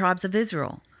head of the tribes of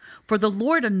Israel? For the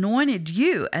Lord anointed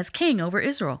you as king over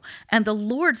Israel, and the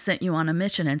Lord sent you on a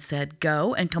mission and said,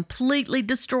 'Go and completely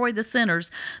destroy the sinners,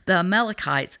 the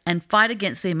Amalekites, and fight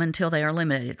against them until they are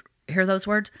eliminated.'" Hear those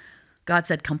words? God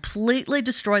said, completely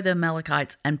destroy the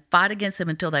Amalekites and fight against them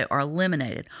until they are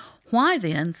eliminated. Why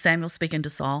then, Samuel speaking to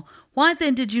Saul, why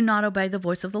then did you not obey the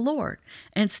voice of the Lord?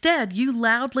 Instead, you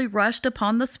loudly rushed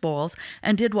upon the spoils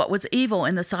and did what was evil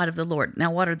in the sight of the Lord.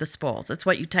 Now, what are the spoils? It's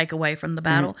what you take away from the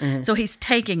battle. Mm-hmm. So he's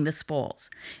taking the spoils.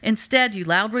 Instead, you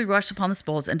loudly rushed upon the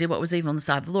spoils and did what was evil in the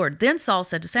sight of the Lord. Then Saul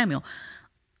said to Samuel,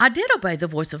 "I did obey the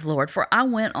voice of the Lord, for I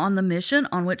went on the mission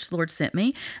on which the Lord sent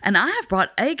me, and I have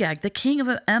brought Agag, the king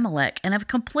of Amalek, and have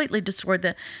completely destroyed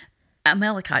the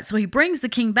Amalekites." So he brings the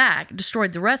king back,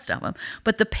 destroyed the rest of them.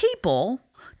 But the people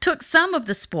took some of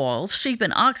the spoils, sheep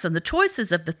and oxen, the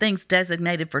choices of the things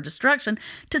designated for destruction,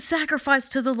 to sacrifice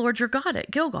to the Lord your God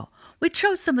at Gilgal. We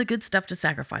chose some of the good stuff to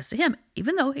sacrifice to him,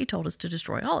 even though he told us to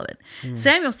destroy all of it.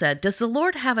 Samuel said, "Does the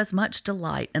Lord have as much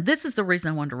delight?" And this is the reason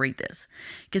I wanted to read this,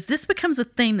 because this becomes a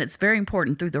theme that's very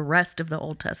important through the rest of the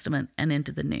Old Testament and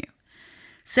into the New.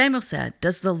 Samuel said,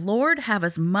 "Does the Lord have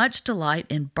as much delight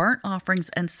in burnt offerings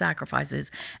and sacrifices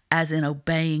as in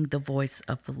obeying the voice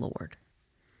of the Lord?"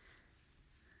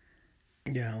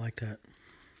 Yeah, I like that.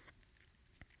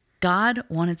 God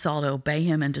wanted Saul to obey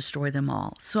him and destroy them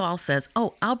all. Saul says,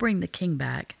 "Oh, I'll bring the king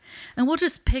back, and we'll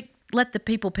just let the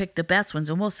people pick the best ones,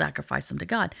 and we'll sacrifice them to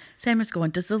God." Samuel's going,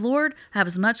 "Does the Lord have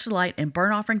as much delight in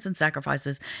burnt offerings and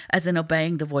sacrifices as in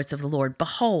obeying the voice of the Lord?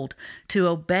 Behold, to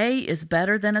obey is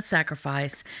better than a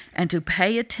sacrifice, and to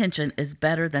pay attention is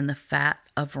better than the fat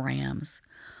of rams.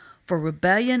 For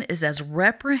rebellion is as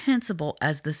reprehensible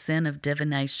as the sin of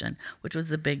divination," which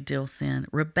was a big deal sin.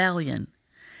 Rebellion.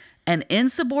 "And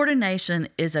insubordination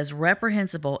is as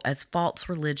reprehensible as false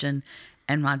religion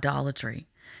and idolatry.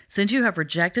 Since you have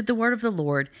rejected the word of the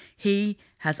Lord, he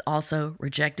has also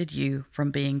rejected you from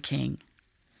being king."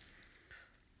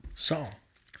 Saul.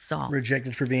 Saul.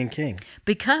 Rejected for being king.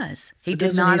 Because he But did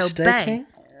doesn't not he stay obey. king?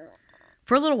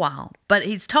 For a little while. But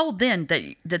he's told then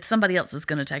that somebody else is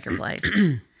going to take your place.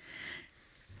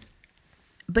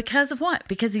 Because of what?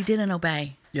 Because he didn't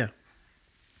obey. Yeah.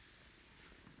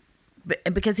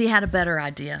 Because he had a better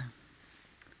idea.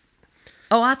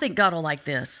 "Oh, I think God will like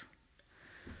this."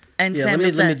 And Yeah,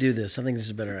 Samuel let me says, do this. I think this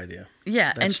is a better idea.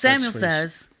 yeah, and Samuel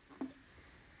says,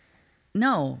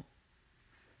 "No.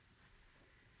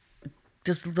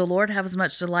 Does the Lord have as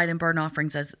much delight in burnt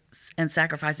offerings and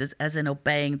sacrifices as in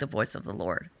obeying the voice of the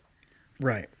Lord?"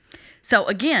 Right. So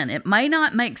again, it may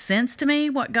not make sense to me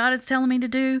what God is telling me to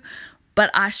do, but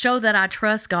I show that I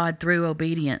trust God through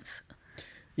obedience.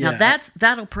 Yeah. Now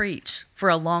that'll preach for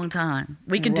a long time.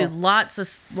 We can do lots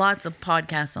of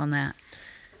podcasts on that.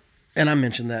 And I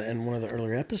mentioned that in one of the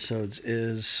earlier episodes,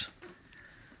 is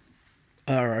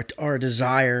our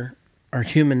desire, our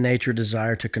human nature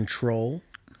desire to control.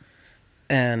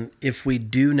 And if we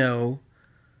do know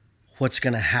what's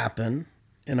going to happen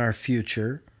in our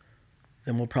future,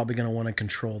 then we're probably going to want to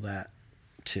control that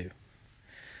too.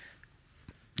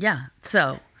 Yeah.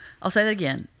 So I'll say that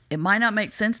again. It might not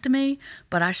make sense to me,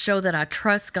 but I show that I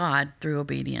trust God through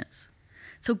obedience.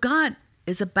 So God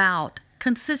is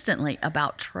consistently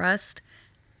about trust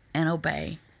and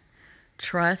obey.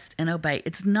 Trust and obey.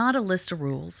 It's not a list of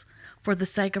rules for the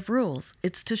sake of rules.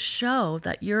 It's to show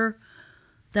that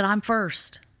I'm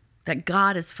first, that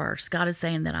God is first. God is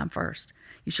saying that I'm first.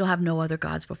 You shall have no other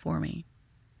gods before me.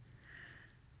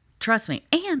 Trust me.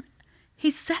 And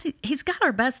he said he's got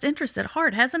our best interest at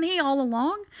heart, hasn't he, all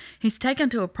along? He's taken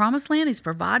to a promised land. He's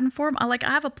providing for him. I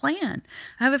have a plan.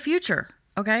 I have a future.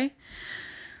 Okay?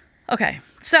 Okay.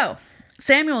 So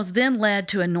Samuel is then led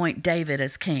to anoint David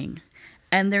as king.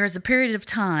 And there is a period of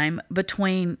time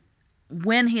between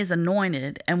when he is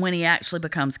anointed and when he actually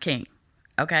becomes king.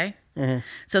 Okay? Mm-hmm.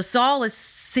 So Saul is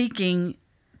seeking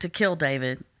to kill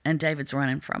David, and David's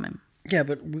running from him. Yeah,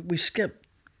 but we skip.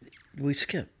 We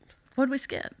skip. What did we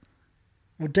skip?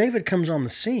 Well, David comes on the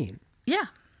scene. Yeah.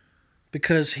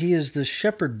 Because he is the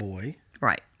shepherd boy.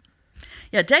 Right.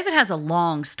 Yeah, David has a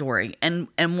long story, and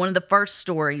one of the first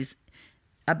stories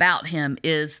about him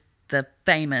is the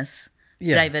famous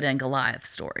David and Goliath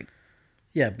story.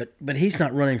 Yeah, but he's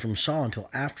not running from Saul until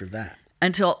after that.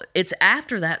 Until it's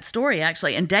after that story,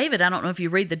 actually. And David, I don't know if you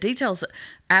read the details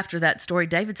after that story,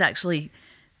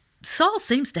 Saul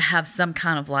seems to have some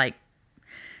kind of like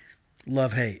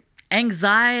love-hate.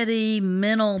 Anxiety,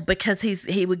 mental, because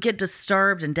he would get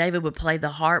disturbed and David would play the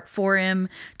harp for him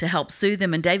to help soothe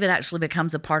him, and David actually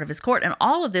becomes a part of his court. And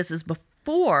all of this is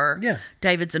before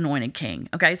David's anointed king.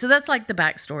 Okay, so that's like the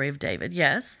backstory of David,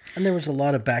 yes. And there was a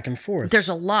lot of back and forth. There's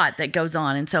a lot that goes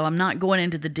on, and so I'm not going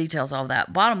into the details of all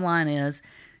that. Bottom line is,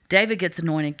 David gets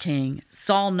anointed king.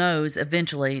 Saul knows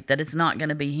eventually that it's not going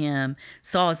to be him.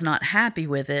 Saul is not happy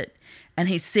with it, and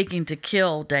he's seeking to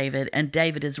kill David, and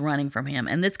David is running from him.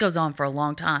 And this goes on for a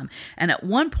long time. And at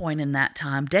one point in that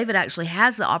time, David actually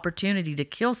has the opportunity to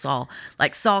kill Saul.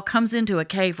 Like Saul comes into a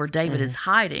cave where David is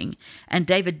hiding, and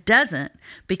David doesn't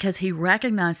because he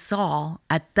recognized Saul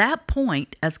at that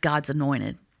point as God's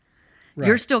anointed. Right.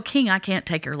 You're still king. I can't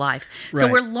take your life. Right. So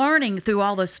we're learning through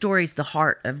all those stories the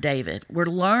heart of David. We're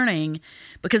learning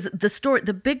because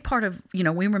the big part of,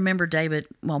 we remember David.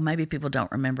 Well, maybe people don't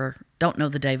know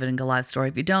the David and Goliath story.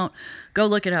 If you don't, go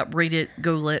look it up, read it,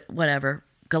 Google it, whatever.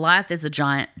 Goliath is a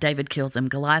giant. David kills him.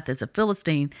 Goliath is a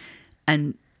Philistine.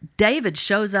 And David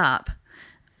shows up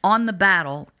on the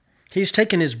battle. He's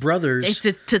taken his brothers.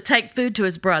 To take food to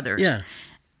his brothers. Yeah.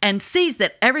 And sees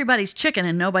that everybody's chicken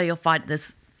and nobody will fight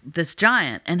this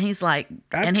giant, and he's like,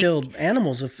 I killed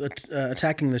animals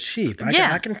attacking the sheep.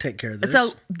 I can take care of this.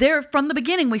 So there, from the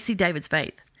beginning, we see David's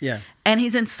faith. Yeah. And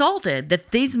he's insulted that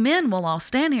these men will all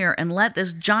stand here and let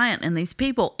this giant and these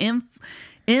people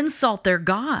insult their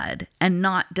God and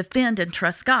not defend and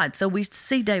trust God. So we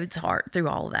see David's heart through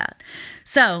all of that.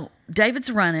 So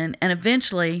David's running, and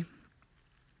eventually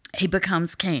he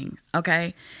becomes king,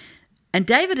 okay? And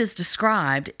David is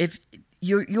described,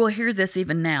 you'll hear this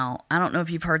even now. I don't know if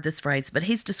you've heard this phrase, but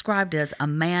he's described as a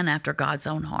man after God's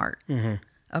own heart. Mm-hmm.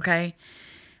 Okay?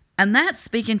 And that's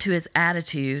speaking to his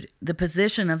attitude, the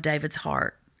position of David's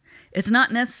heart. It's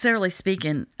not necessarily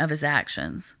speaking of his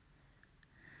actions.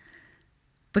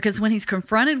 Because when he's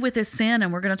confronted with his sin,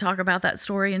 and we're going to talk about that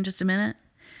story in just a minute,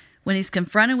 when he's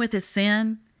confronted with his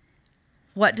sin,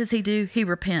 what does he do? He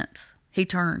repents. He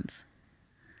turns.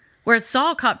 Whereas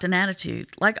Saul copped an attitude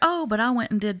like, oh, but I went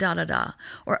and did da-da-da.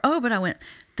 Or, oh, but I went.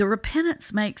 The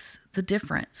repentance makes the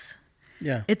difference.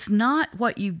 Yeah. It's not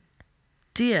what you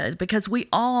did, because we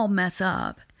all mess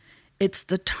up. It's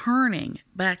the turning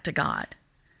back to God.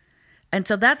 And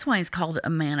so that's why he's called a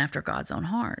man after God's own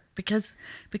heart, because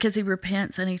he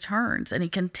repents and he turns and he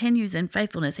continues in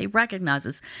faithfulness. He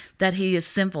recognizes that he is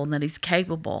sinful and that he's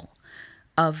capable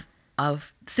of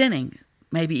sinning,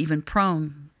 maybe even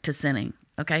prone to sinning.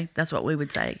 Okay, that's what we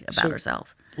would say about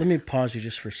ourselves. Let me pause you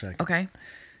just for a second. Okay.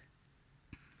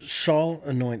 Samuel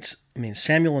anoints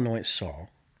Saul.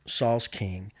 Saul's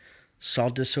king.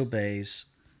 Saul disobeys.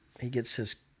 He gets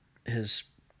his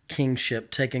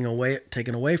kingship taken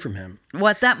away from him. Well,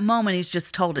 at that moment, he's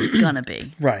just told it's gonna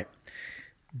be. Right.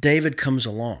 David comes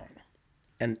along,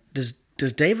 and does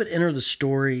David enter the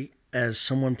story as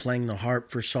someone playing the harp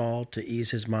for Saul to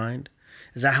ease his mind?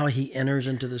 Is that how he enters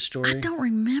into the story? I don't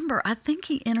remember. I think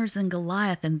he enters in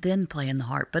Goliath and then playing the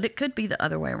harp, but it could be the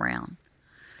other way around.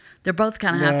 They're both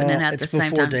kind of happening at the same time.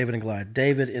 It's before David and Goliath.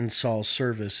 David in Saul's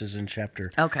service is in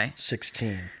chapter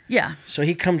 16. Yeah. So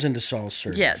he comes into Saul's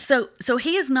service. Yeah. So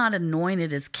he is not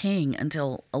anointed as king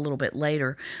until a little bit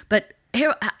later. But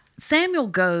here, Samuel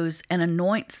goes and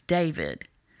anoints David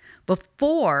a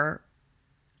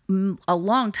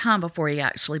long time before he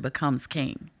actually becomes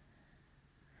king.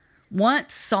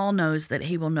 Once Saul knows that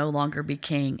he will no longer be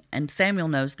king, and Samuel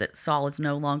knows that Saul is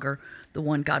no longer the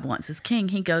one God wants as king,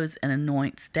 he goes and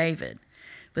anoints David.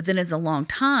 But then it's a long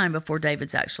time before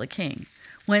David's actually king,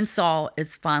 when Saul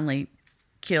is finally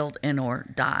killed or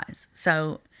dies.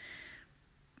 So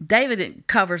David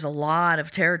covers a lot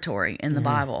of territory in the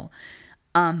Bible.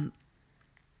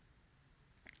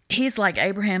 He's like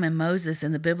Abraham and Moses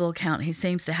in the biblical account. He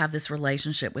seems to have this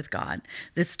relationship with God,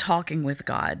 this talking with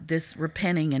God, this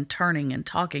repenting and turning and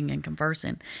talking and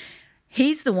conversing.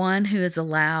 He's the one who is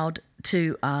allowed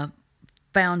to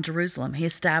found Jerusalem. He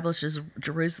establishes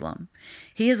Jerusalem.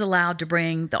 He is allowed to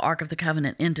bring the Ark of the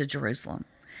Covenant into Jerusalem.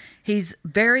 He's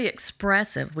very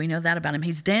expressive. We know that about him.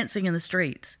 He's dancing in the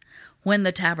streets when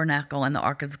the tabernacle and the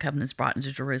Ark of the Covenant is brought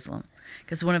into Jerusalem,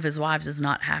 because one of his wives is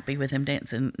not happy with him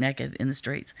dancing naked in the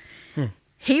streets.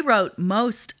 He wrote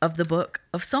most of the book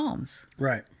of Psalms.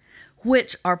 Right.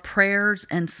 Which are prayers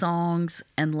and songs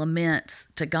and laments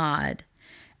to God.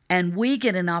 And we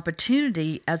get an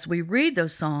opportunity as we read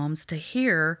those Psalms to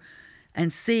hear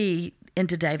and see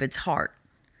into David's heart.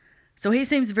 So he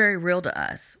seems very real to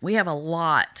us. We have a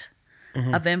lot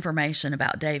of information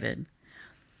about David.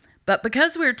 But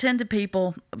because we're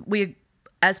people,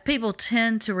 as people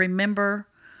tend to remember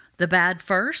the bad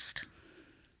first.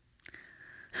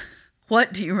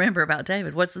 What do you remember about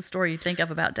David? What's the story you think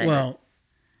of about David? Well,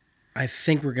 I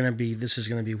think this is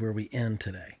going to be where we end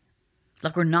today.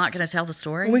 Like we're not going to tell the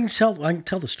story? Well, I can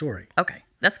tell the story. Okay,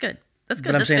 that's good. That's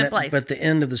good. But That's a good place. But the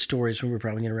end of the story is when we're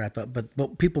probably going to wrap up. But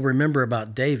what people remember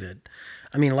about David,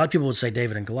 I mean, a lot of people would say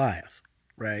David and Goliath,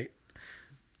 right?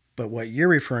 But what you're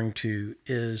referring to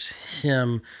is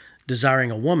him desiring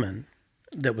a woman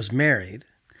that was married,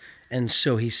 and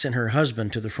so he sent her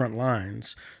husband to the front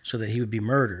lines so that he would be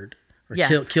murdered or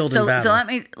killed in battle.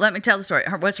 So let me tell the story.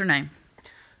 What's her name?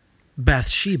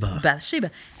 Bathsheba.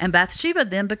 And Bathsheba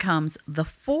then becomes the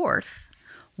fourth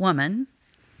woman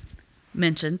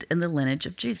mentioned in the lineage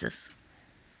of Jesus.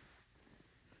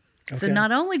 Okay. So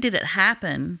not only did it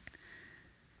happen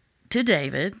to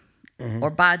David,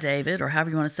 or by David, or however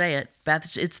you want to say it,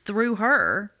 it's through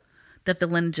her that the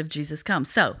lineage of Jesus comes.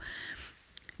 So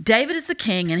David is the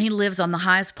king, and he lives on the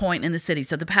highest point in the city.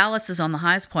 So the palace is on the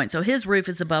highest point. So his roof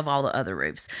is above all the other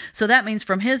roofs. So that means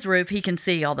from his roof, he can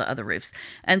see all the other roofs.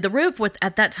 And the roof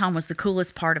at that time was the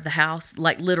coolest part of the house,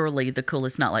 like literally the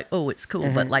coolest, not like, oh, it's cool,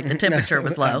 but like the temperature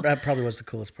was low. That probably was the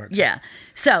coolest part. Yeah.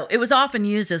 So it was often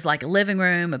used as like a living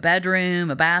room, a bedroom,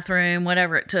 a bathroom,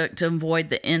 whatever it took to avoid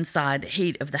the inside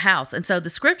heat of the house. And so the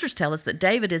scriptures tell us that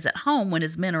David is at home when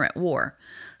his men are at war.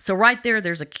 So right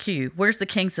there's a cue. Where's the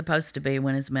king supposed to be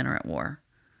when his men are at war?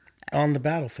 On the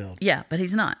battlefield. Yeah, but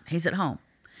he's not. He's at home.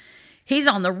 He's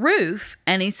on the roof,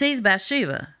 and he sees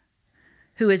Bathsheba,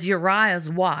 who is Uriah's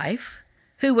wife,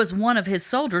 who was one of his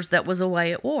soldiers that was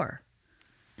away at war.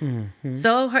 Mm-hmm.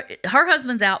 So her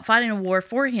husband's out fighting a war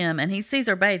for him, and he sees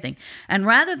her bathing. And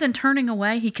rather than turning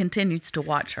away, he continues to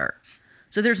watch her.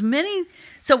 So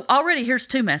so already here's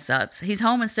two mess ups. He's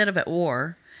home instead of at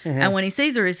war. And when he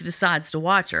sees her, he decides to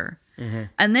watch her.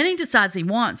 And then he decides he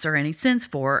wants her, and he sends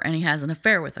for her, and he has an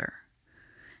affair with her.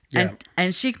 Yeah.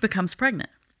 And she becomes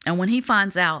pregnant. And when he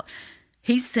finds out,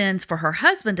 he sends for her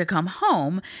husband to come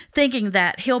home, thinking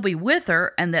that he'll be with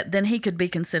her and that then he could be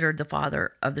considered the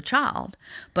father of the child.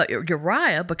 But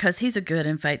Uriah, because he's a good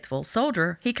and faithful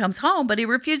soldier, he comes home, but he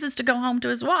refuses to go home to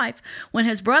his wife when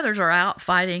his brothers are out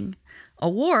fighting a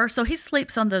war, so he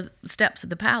sleeps on the steps of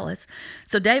the palace.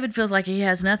 So David feels like he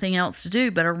has nothing else to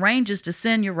do, but arranges to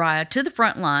send Uriah to the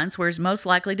front lines where he's most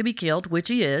likely to be killed, which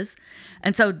he is.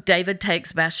 And so David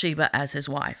takes Bathsheba as his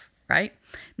wife, right?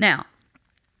 Now,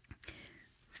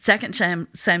 2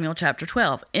 Samuel chapter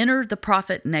 12, enter the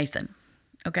prophet Nathan,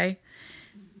 okay?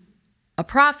 A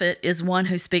prophet is one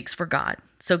who speaks for God.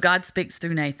 So God speaks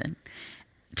through Nathan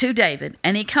to David,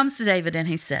 and he comes to David and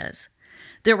he says,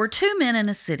 there were two men in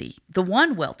a city, the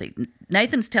one wealthy.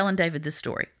 Nathan's telling David this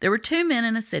story. There were two men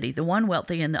in a city, the one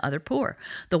wealthy and the other poor.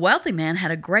 The wealthy man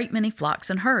had a great many flocks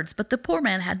and herds, but the poor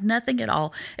man had nothing at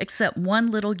all except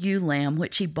one little ewe lamb,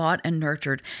 which he bought and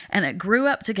nurtured, and it grew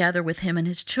up together with him and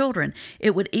his children.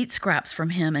 It would eat scraps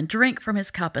from him and drink from his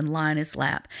cup and lie in his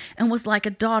lap, and was like a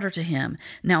daughter to him.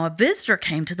 Now a visitor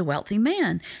came to the wealthy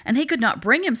man, and he could not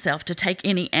bring himself to take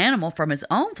any animal from his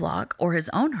own flock or his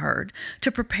own herd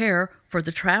to prepare for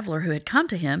the traveler who had come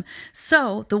to him.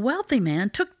 So the wealthy man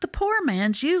took the poor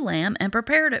man's ewe lamb and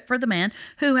prepared it for the man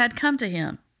who had come to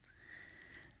him.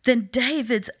 Then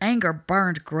David's anger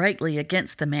burned greatly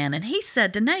against the man, and he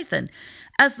said to Nathan,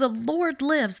 as the Lord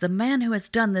lives, the man who has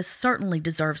done this certainly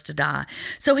deserves to die.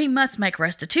 So he must make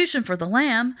restitution for the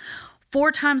lamb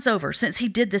 4 times over, since he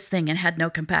did this thing and had no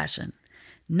compassion.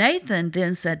 Nathan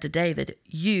then said to David,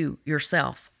 you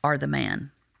yourself are the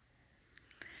man.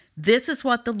 This is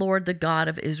what the Lord, the God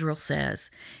of Israel, says.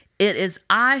 It is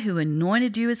I who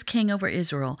anointed you as king over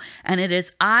Israel, and it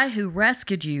is I who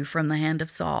rescued you from the hand of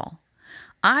Saul.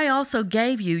 I also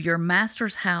gave you your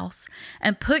master's house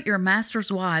and put your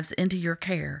master's wives into your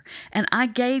care, and I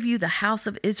gave you the house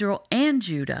of Israel and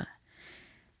Judah.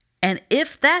 And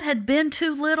if that had been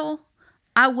too little,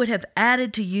 I would have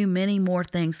added to you many more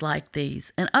things like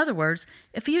these. In other words,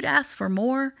 if you'd asked for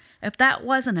more, if that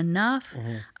wasn't enough,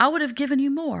 I would have given you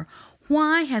more.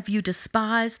 Why have you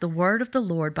despised the word of the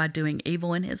Lord by doing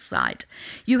evil in his sight?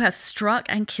 You have struck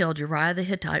and killed Uriah the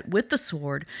Hittite with the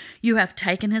sword. You have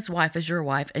taken his wife as your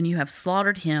wife, and you have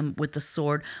slaughtered him with the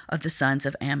sword of the sons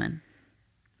of Ammon.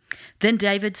 Then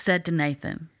David said to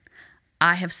Nathan,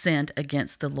 I have sinned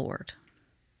against the Lord.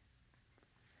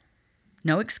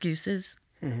 No excuses.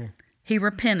 He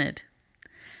repented.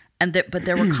 But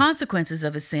there were consequences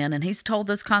of his sin, and he's told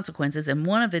those consequences, and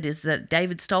one of it is that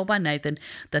David's told by Nathan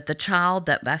that the child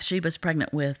that Bathsheba's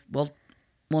pregnant with will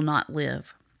not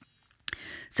live.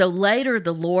 So later,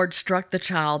 the Lord struck the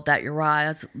child that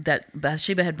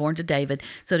Bathsheba had born to David,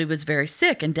 so that he was very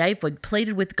sick. And David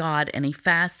pleaded with God, and he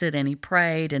fasted and he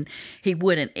prayed, and he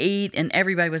wouldn't eat, and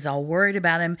everybody was all worried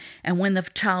about him. And when the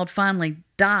child finally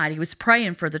died, he was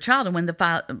praying for the child. And when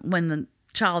the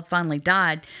child finally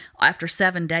died, after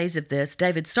 7 days of this,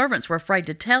 David's servants were afraid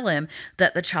to tell him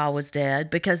that the child was dead,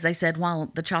 because they said, while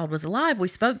the child was alive, we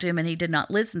spoke to him and he did not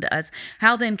listen to us.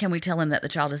 How then can we tell him that the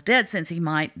child is dead, since he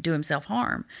might do himself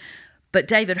harm? But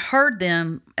David heard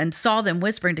them and saw them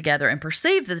whispering together and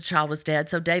perceived that the child was dead.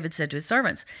 So David said to his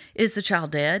servants, "Is the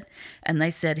child dead?" And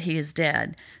they said, "He is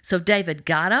dead." So David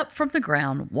got up from the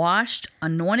ground, washed,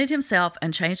 anointed himself,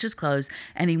 and changed his clothes.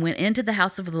 And he went into the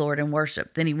house of the Lord and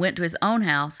worshiped. Then he went to his own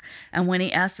house. And when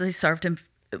he asked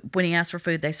for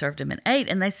food, they served him and ate.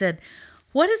 And they said,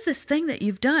 "What is this thing that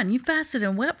you've done? You fasted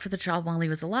and wept for the child while he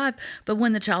was alive. But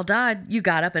when the child died, you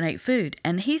got up and ate food."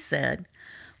 And he said,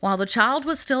 "While the child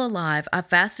was still alive, I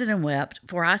fasted and wept,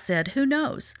 for I said, 'Who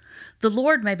knows? The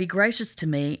Lord may be gracious to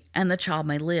me, and the child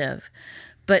may live.'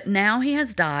 But now he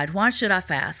has died. Why should I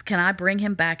fast? Can I bring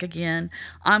him back again?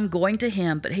 I'm going to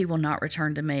him, but he will not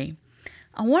return to me."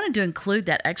 I wanted to include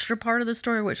that extra part of the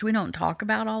story, which we don't talk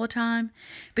about all the time,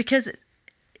 because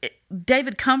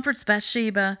David comforts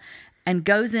Bathsheba and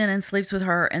goes in and sleeps with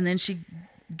her, and then she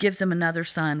gives him another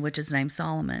son, which is named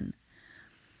Solomon.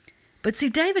 But see,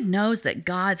 David knows that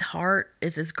God's heart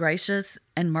is as gracious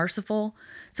and merciful.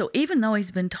 So even though he's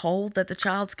been told that the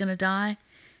child's going to die,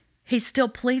 he still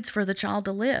pleads for the child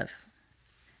to live.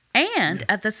 And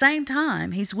at the same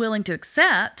time, he's willing to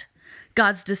accept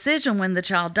God's decision when the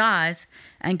child dies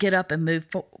and get up and move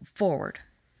forward.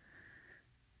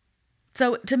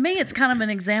 So to me, it's kind of an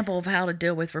example of how to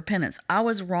deal with repentance. I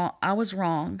was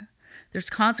wrong. There's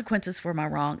consequences for my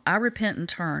wrong. I repent and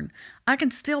turn. I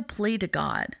can still plead to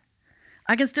God.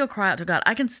 I can still cry out to God.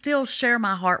 I can still share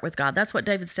my heart with God. That's what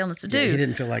David's telling us to do. He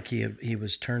didn't feel like he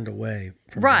was turned away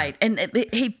from right. God. And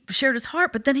he shared his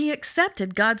heart, but then he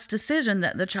accepted God's decision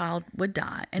that the child would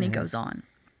die, and he goes on.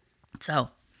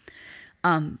 So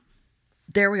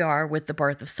there we are with the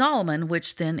birth of Solomon,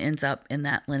 which then ends up in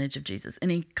that lineage of Jesus.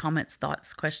 Any comments,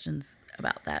 thoughts, questions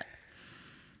about that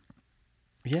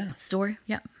story?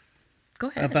 Yeah. Go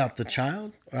ahead. About the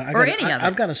child? Or any of it.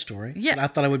 I've got a story. Yeah. I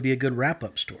thought it would be a good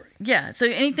wrap-up story. Yeah. So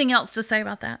anything else to say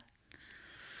about that?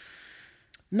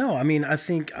 No, I've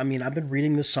been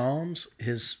reading the Psalms,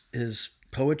 his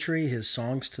poetry, his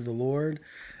songs to the Lord,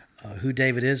 who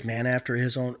David is, man after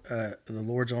his own, the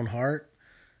Lord's own heart.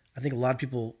 I think a lot of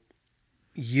people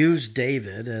use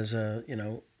David as a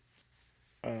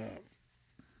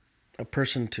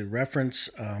person to reference.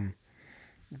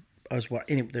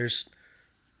 There's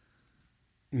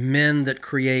men that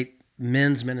create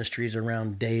men's ministries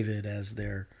around David as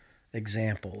their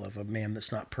example of a man that's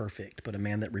not perfect, but a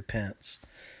man that repents.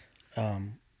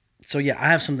 So I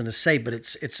have something to say, but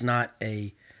it's not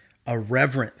a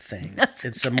reverent thing.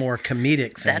 It's a more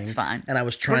comedic thing. That's fine. And I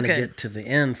was trying to get to the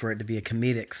end for it to be a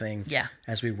comedic thing. Yeah.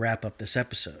 As we wrap up this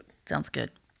episode. Sounds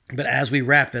good. But as we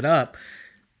wrap it up,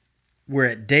 we're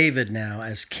at David now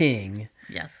as king.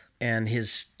 Yes. And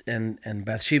and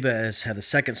Bathsheba has had a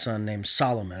second son named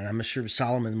Solomon. And I'm sure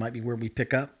Solomon might be where we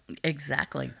pick up.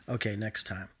 Exactly. Okay, next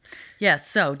time. Yeah,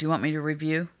 so do you want me to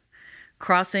review?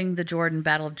 Crossing the Jordan,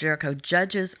 Battle of Jericho,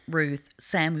 Judges, Ruth,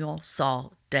 Samuel,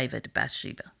 Saul, David,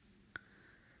 Bathsheba.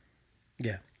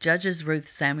 Yeah. Judges, Ruth,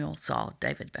 Samuel, Saul,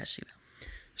 David, Bathsheba.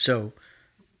 So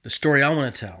the story I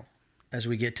want to tell as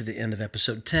we get to the end of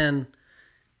episode 10.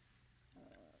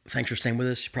 Thanks for staying with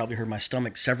us. You probably heard my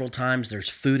stomach several times. There's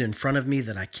food in front of me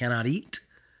that I cannot eat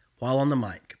while on the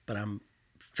mic, but I'm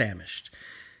famished.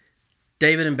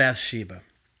 David and Bathsheba.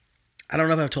 I don't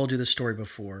know if I've told you this story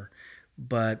before,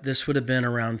 but this would have been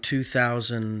around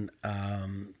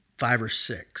 2005 or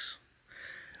 6.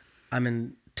 I'm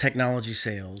in technology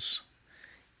sales,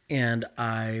 and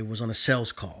I was on a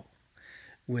sales call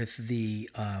with the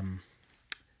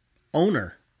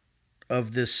owner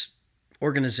of this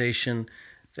organization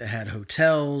that had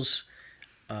hotels,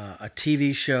 a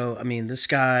TV show. I mean, this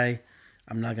guy,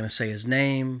 I'm not going to say his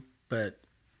name, but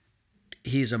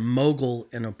he's a mogul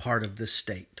in a part of this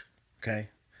state, okay?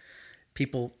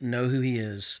 People know who he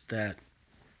is. That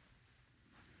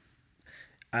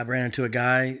I ran into a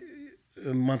guy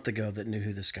a month ago that knew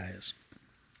who this guy is.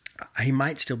 He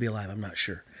might still be alive, I'm not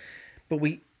sure. But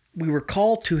we were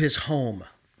called to his home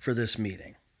for this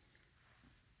meeting,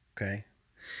 okay?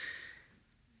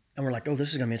 And we're like, oh,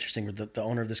 this is going to be interesting. The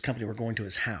owner of this company, we're going to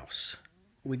his house.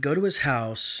 We go to his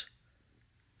house.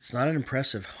 It's not an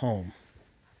impressive home.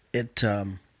 I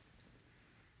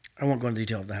won't go into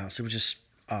detail of the house. It was just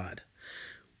odd.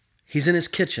 He's in his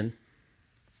kitchen,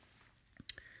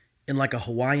 in like a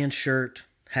Hawaiian shirt,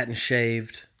 hadn't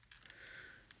shaved,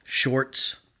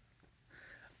 shorts.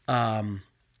 And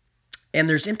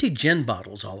there's empty gin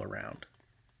bottles all around.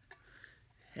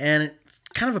 And it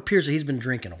kind of appears that he's been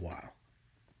drinking a while.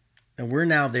 And we're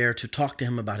now there to talk to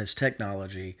him about his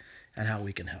technology and how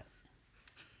we can help.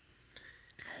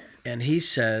 And he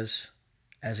says,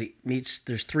 as he meets,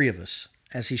 there's three of us,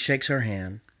 as he shakes our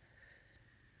hand,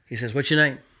 he says, "What's your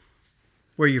name?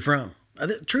 Where are you from?"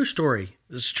 True story.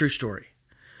 This is a true story.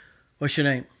 "What's your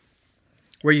name?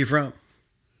 Where are you from?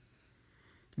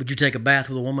 Would you take a bath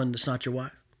with a woman that's not your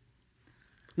wife?"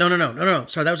 No.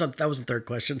 Sorry, that was the third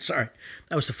question. Sorry.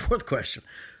 That was the fourth question.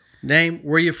 "Name,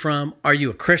 where are you from? Are you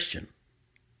a Christian?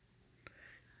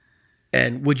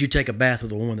 And would you take a bath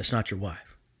with a woman that's not your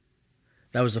wife?"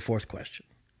 That was the fourth question.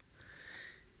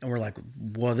 And we're like,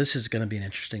 well, this is going to be an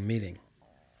interesting meeting.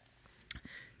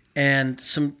 And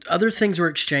some other things were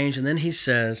exchanged. And then he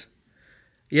says,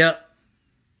 yeah,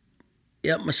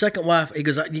 my second wife, he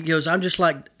goes, I'm just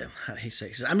like, how did he say?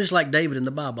 He says, "I'm just like David in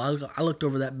the Bible. I looked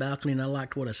over that balcony and I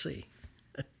liked what I see."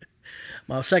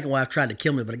 My second wife tried to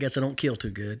kill me, but I guess I don't kill too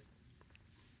good.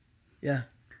 Yeah.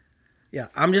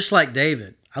 I'm just like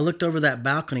David. I looked over that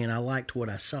balcony and I liked what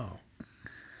I saw.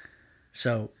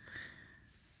 So,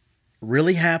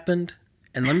 really happened.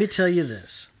 And let me tell you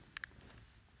this.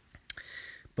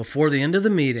 Before the end of the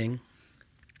meeting,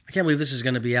 I can't believe this is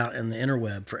going to be out in the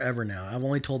interweb forever now. I've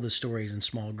only told this stories in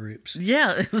small groups.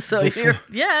 Yeah, so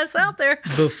it's out there.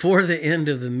 Before the end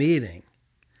of the meeting,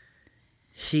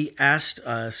 he asked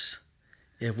us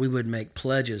if we would make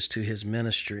pledges to his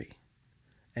ministry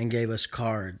and gave us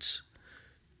cards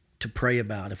to pray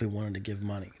about if we wanted to give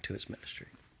money to his ministry.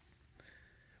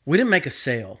 We didn't make a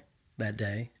sale that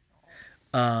day,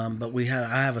 but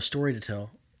I have a story to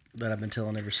tell that I've been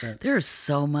telling ever since. There's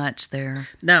so much there.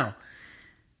 Now,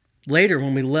 later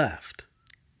when we left,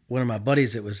 one of my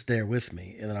buddies that was there with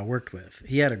me and that I worked with,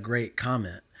 he had a great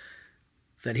comment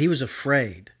that he was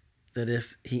afraid that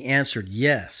if he answered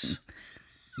yes,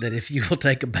 that if you will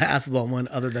take a bath with one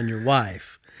other than your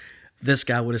wife, this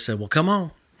guy would have said, "Well, come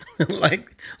on."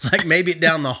 like maybe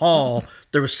down the hall,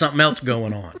 there was something else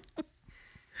going on.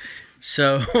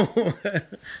 So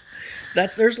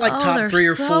there's top 3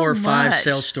 or 4 or 5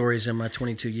 sales stories in my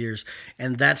 22 years,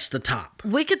 and that's the top.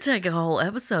 We could take a whole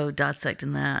episode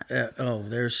dissecting that.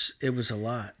 It was a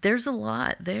lot. There's a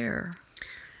lot there.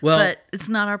 Well, but it's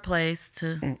not our place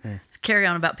to carry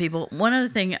on about people. One other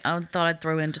thing I thought I'd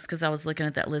throw in, just because I was looking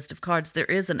at that list of cards, there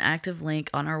is an active link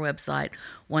on our website,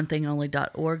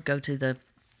 onethingonly.org. Go to the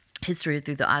History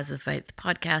Through the Eyes of Faith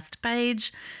podcast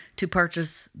page to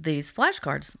purchase these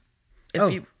flashcards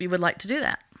if you would like to do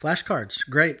that. Flashcards,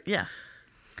 great. Yeah.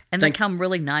 And they come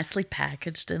really nicely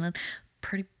packaged in a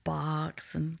pretty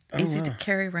box and easy to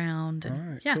carry around. And,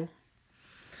 all right, cool.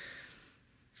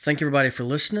 Thank you, everybody, for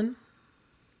listening.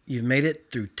 You've made it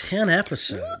through 10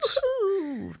 episodes.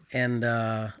 Woo-hoo!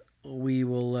 And we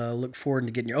will look forward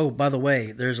to getting you. Oh, by the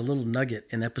way, there's a little nugget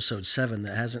in episode 7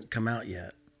 that hasn't come out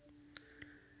yet.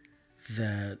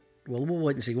 We'll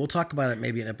wait and see. We'll talk about it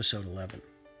maybe in episode 11.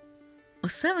 Well,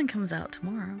 7 comes out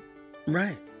tomorrow.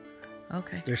 Right.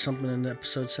 Okay. There's something in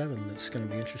episode 7 that's going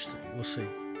to be interesting. We'll see.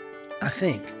 I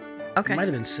think. Okay. It might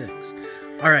have been 6.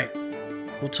 All right.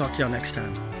 We'll talk to y'all next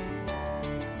time.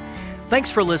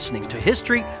 Thanks for listening to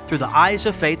History Through the Eyes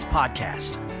of Faith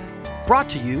podcast. Brought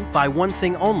to you by One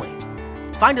Thing Only.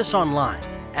 Find us online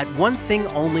at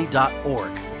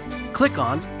onethingonly.org. Click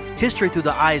on History Through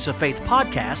the Eyes of Faith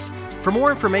podcast for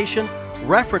more information,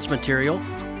 reference material,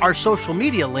 our social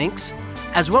media links,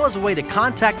 as well as a way to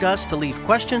contact us to leave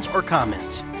questions or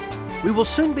comments. We will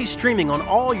soon be streaming on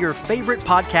all your favorite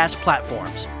podcast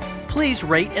platforms. Please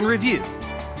rate and review.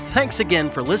 Thanks again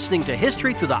for listening to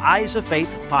History Through the Eyes of Faith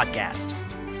podcast.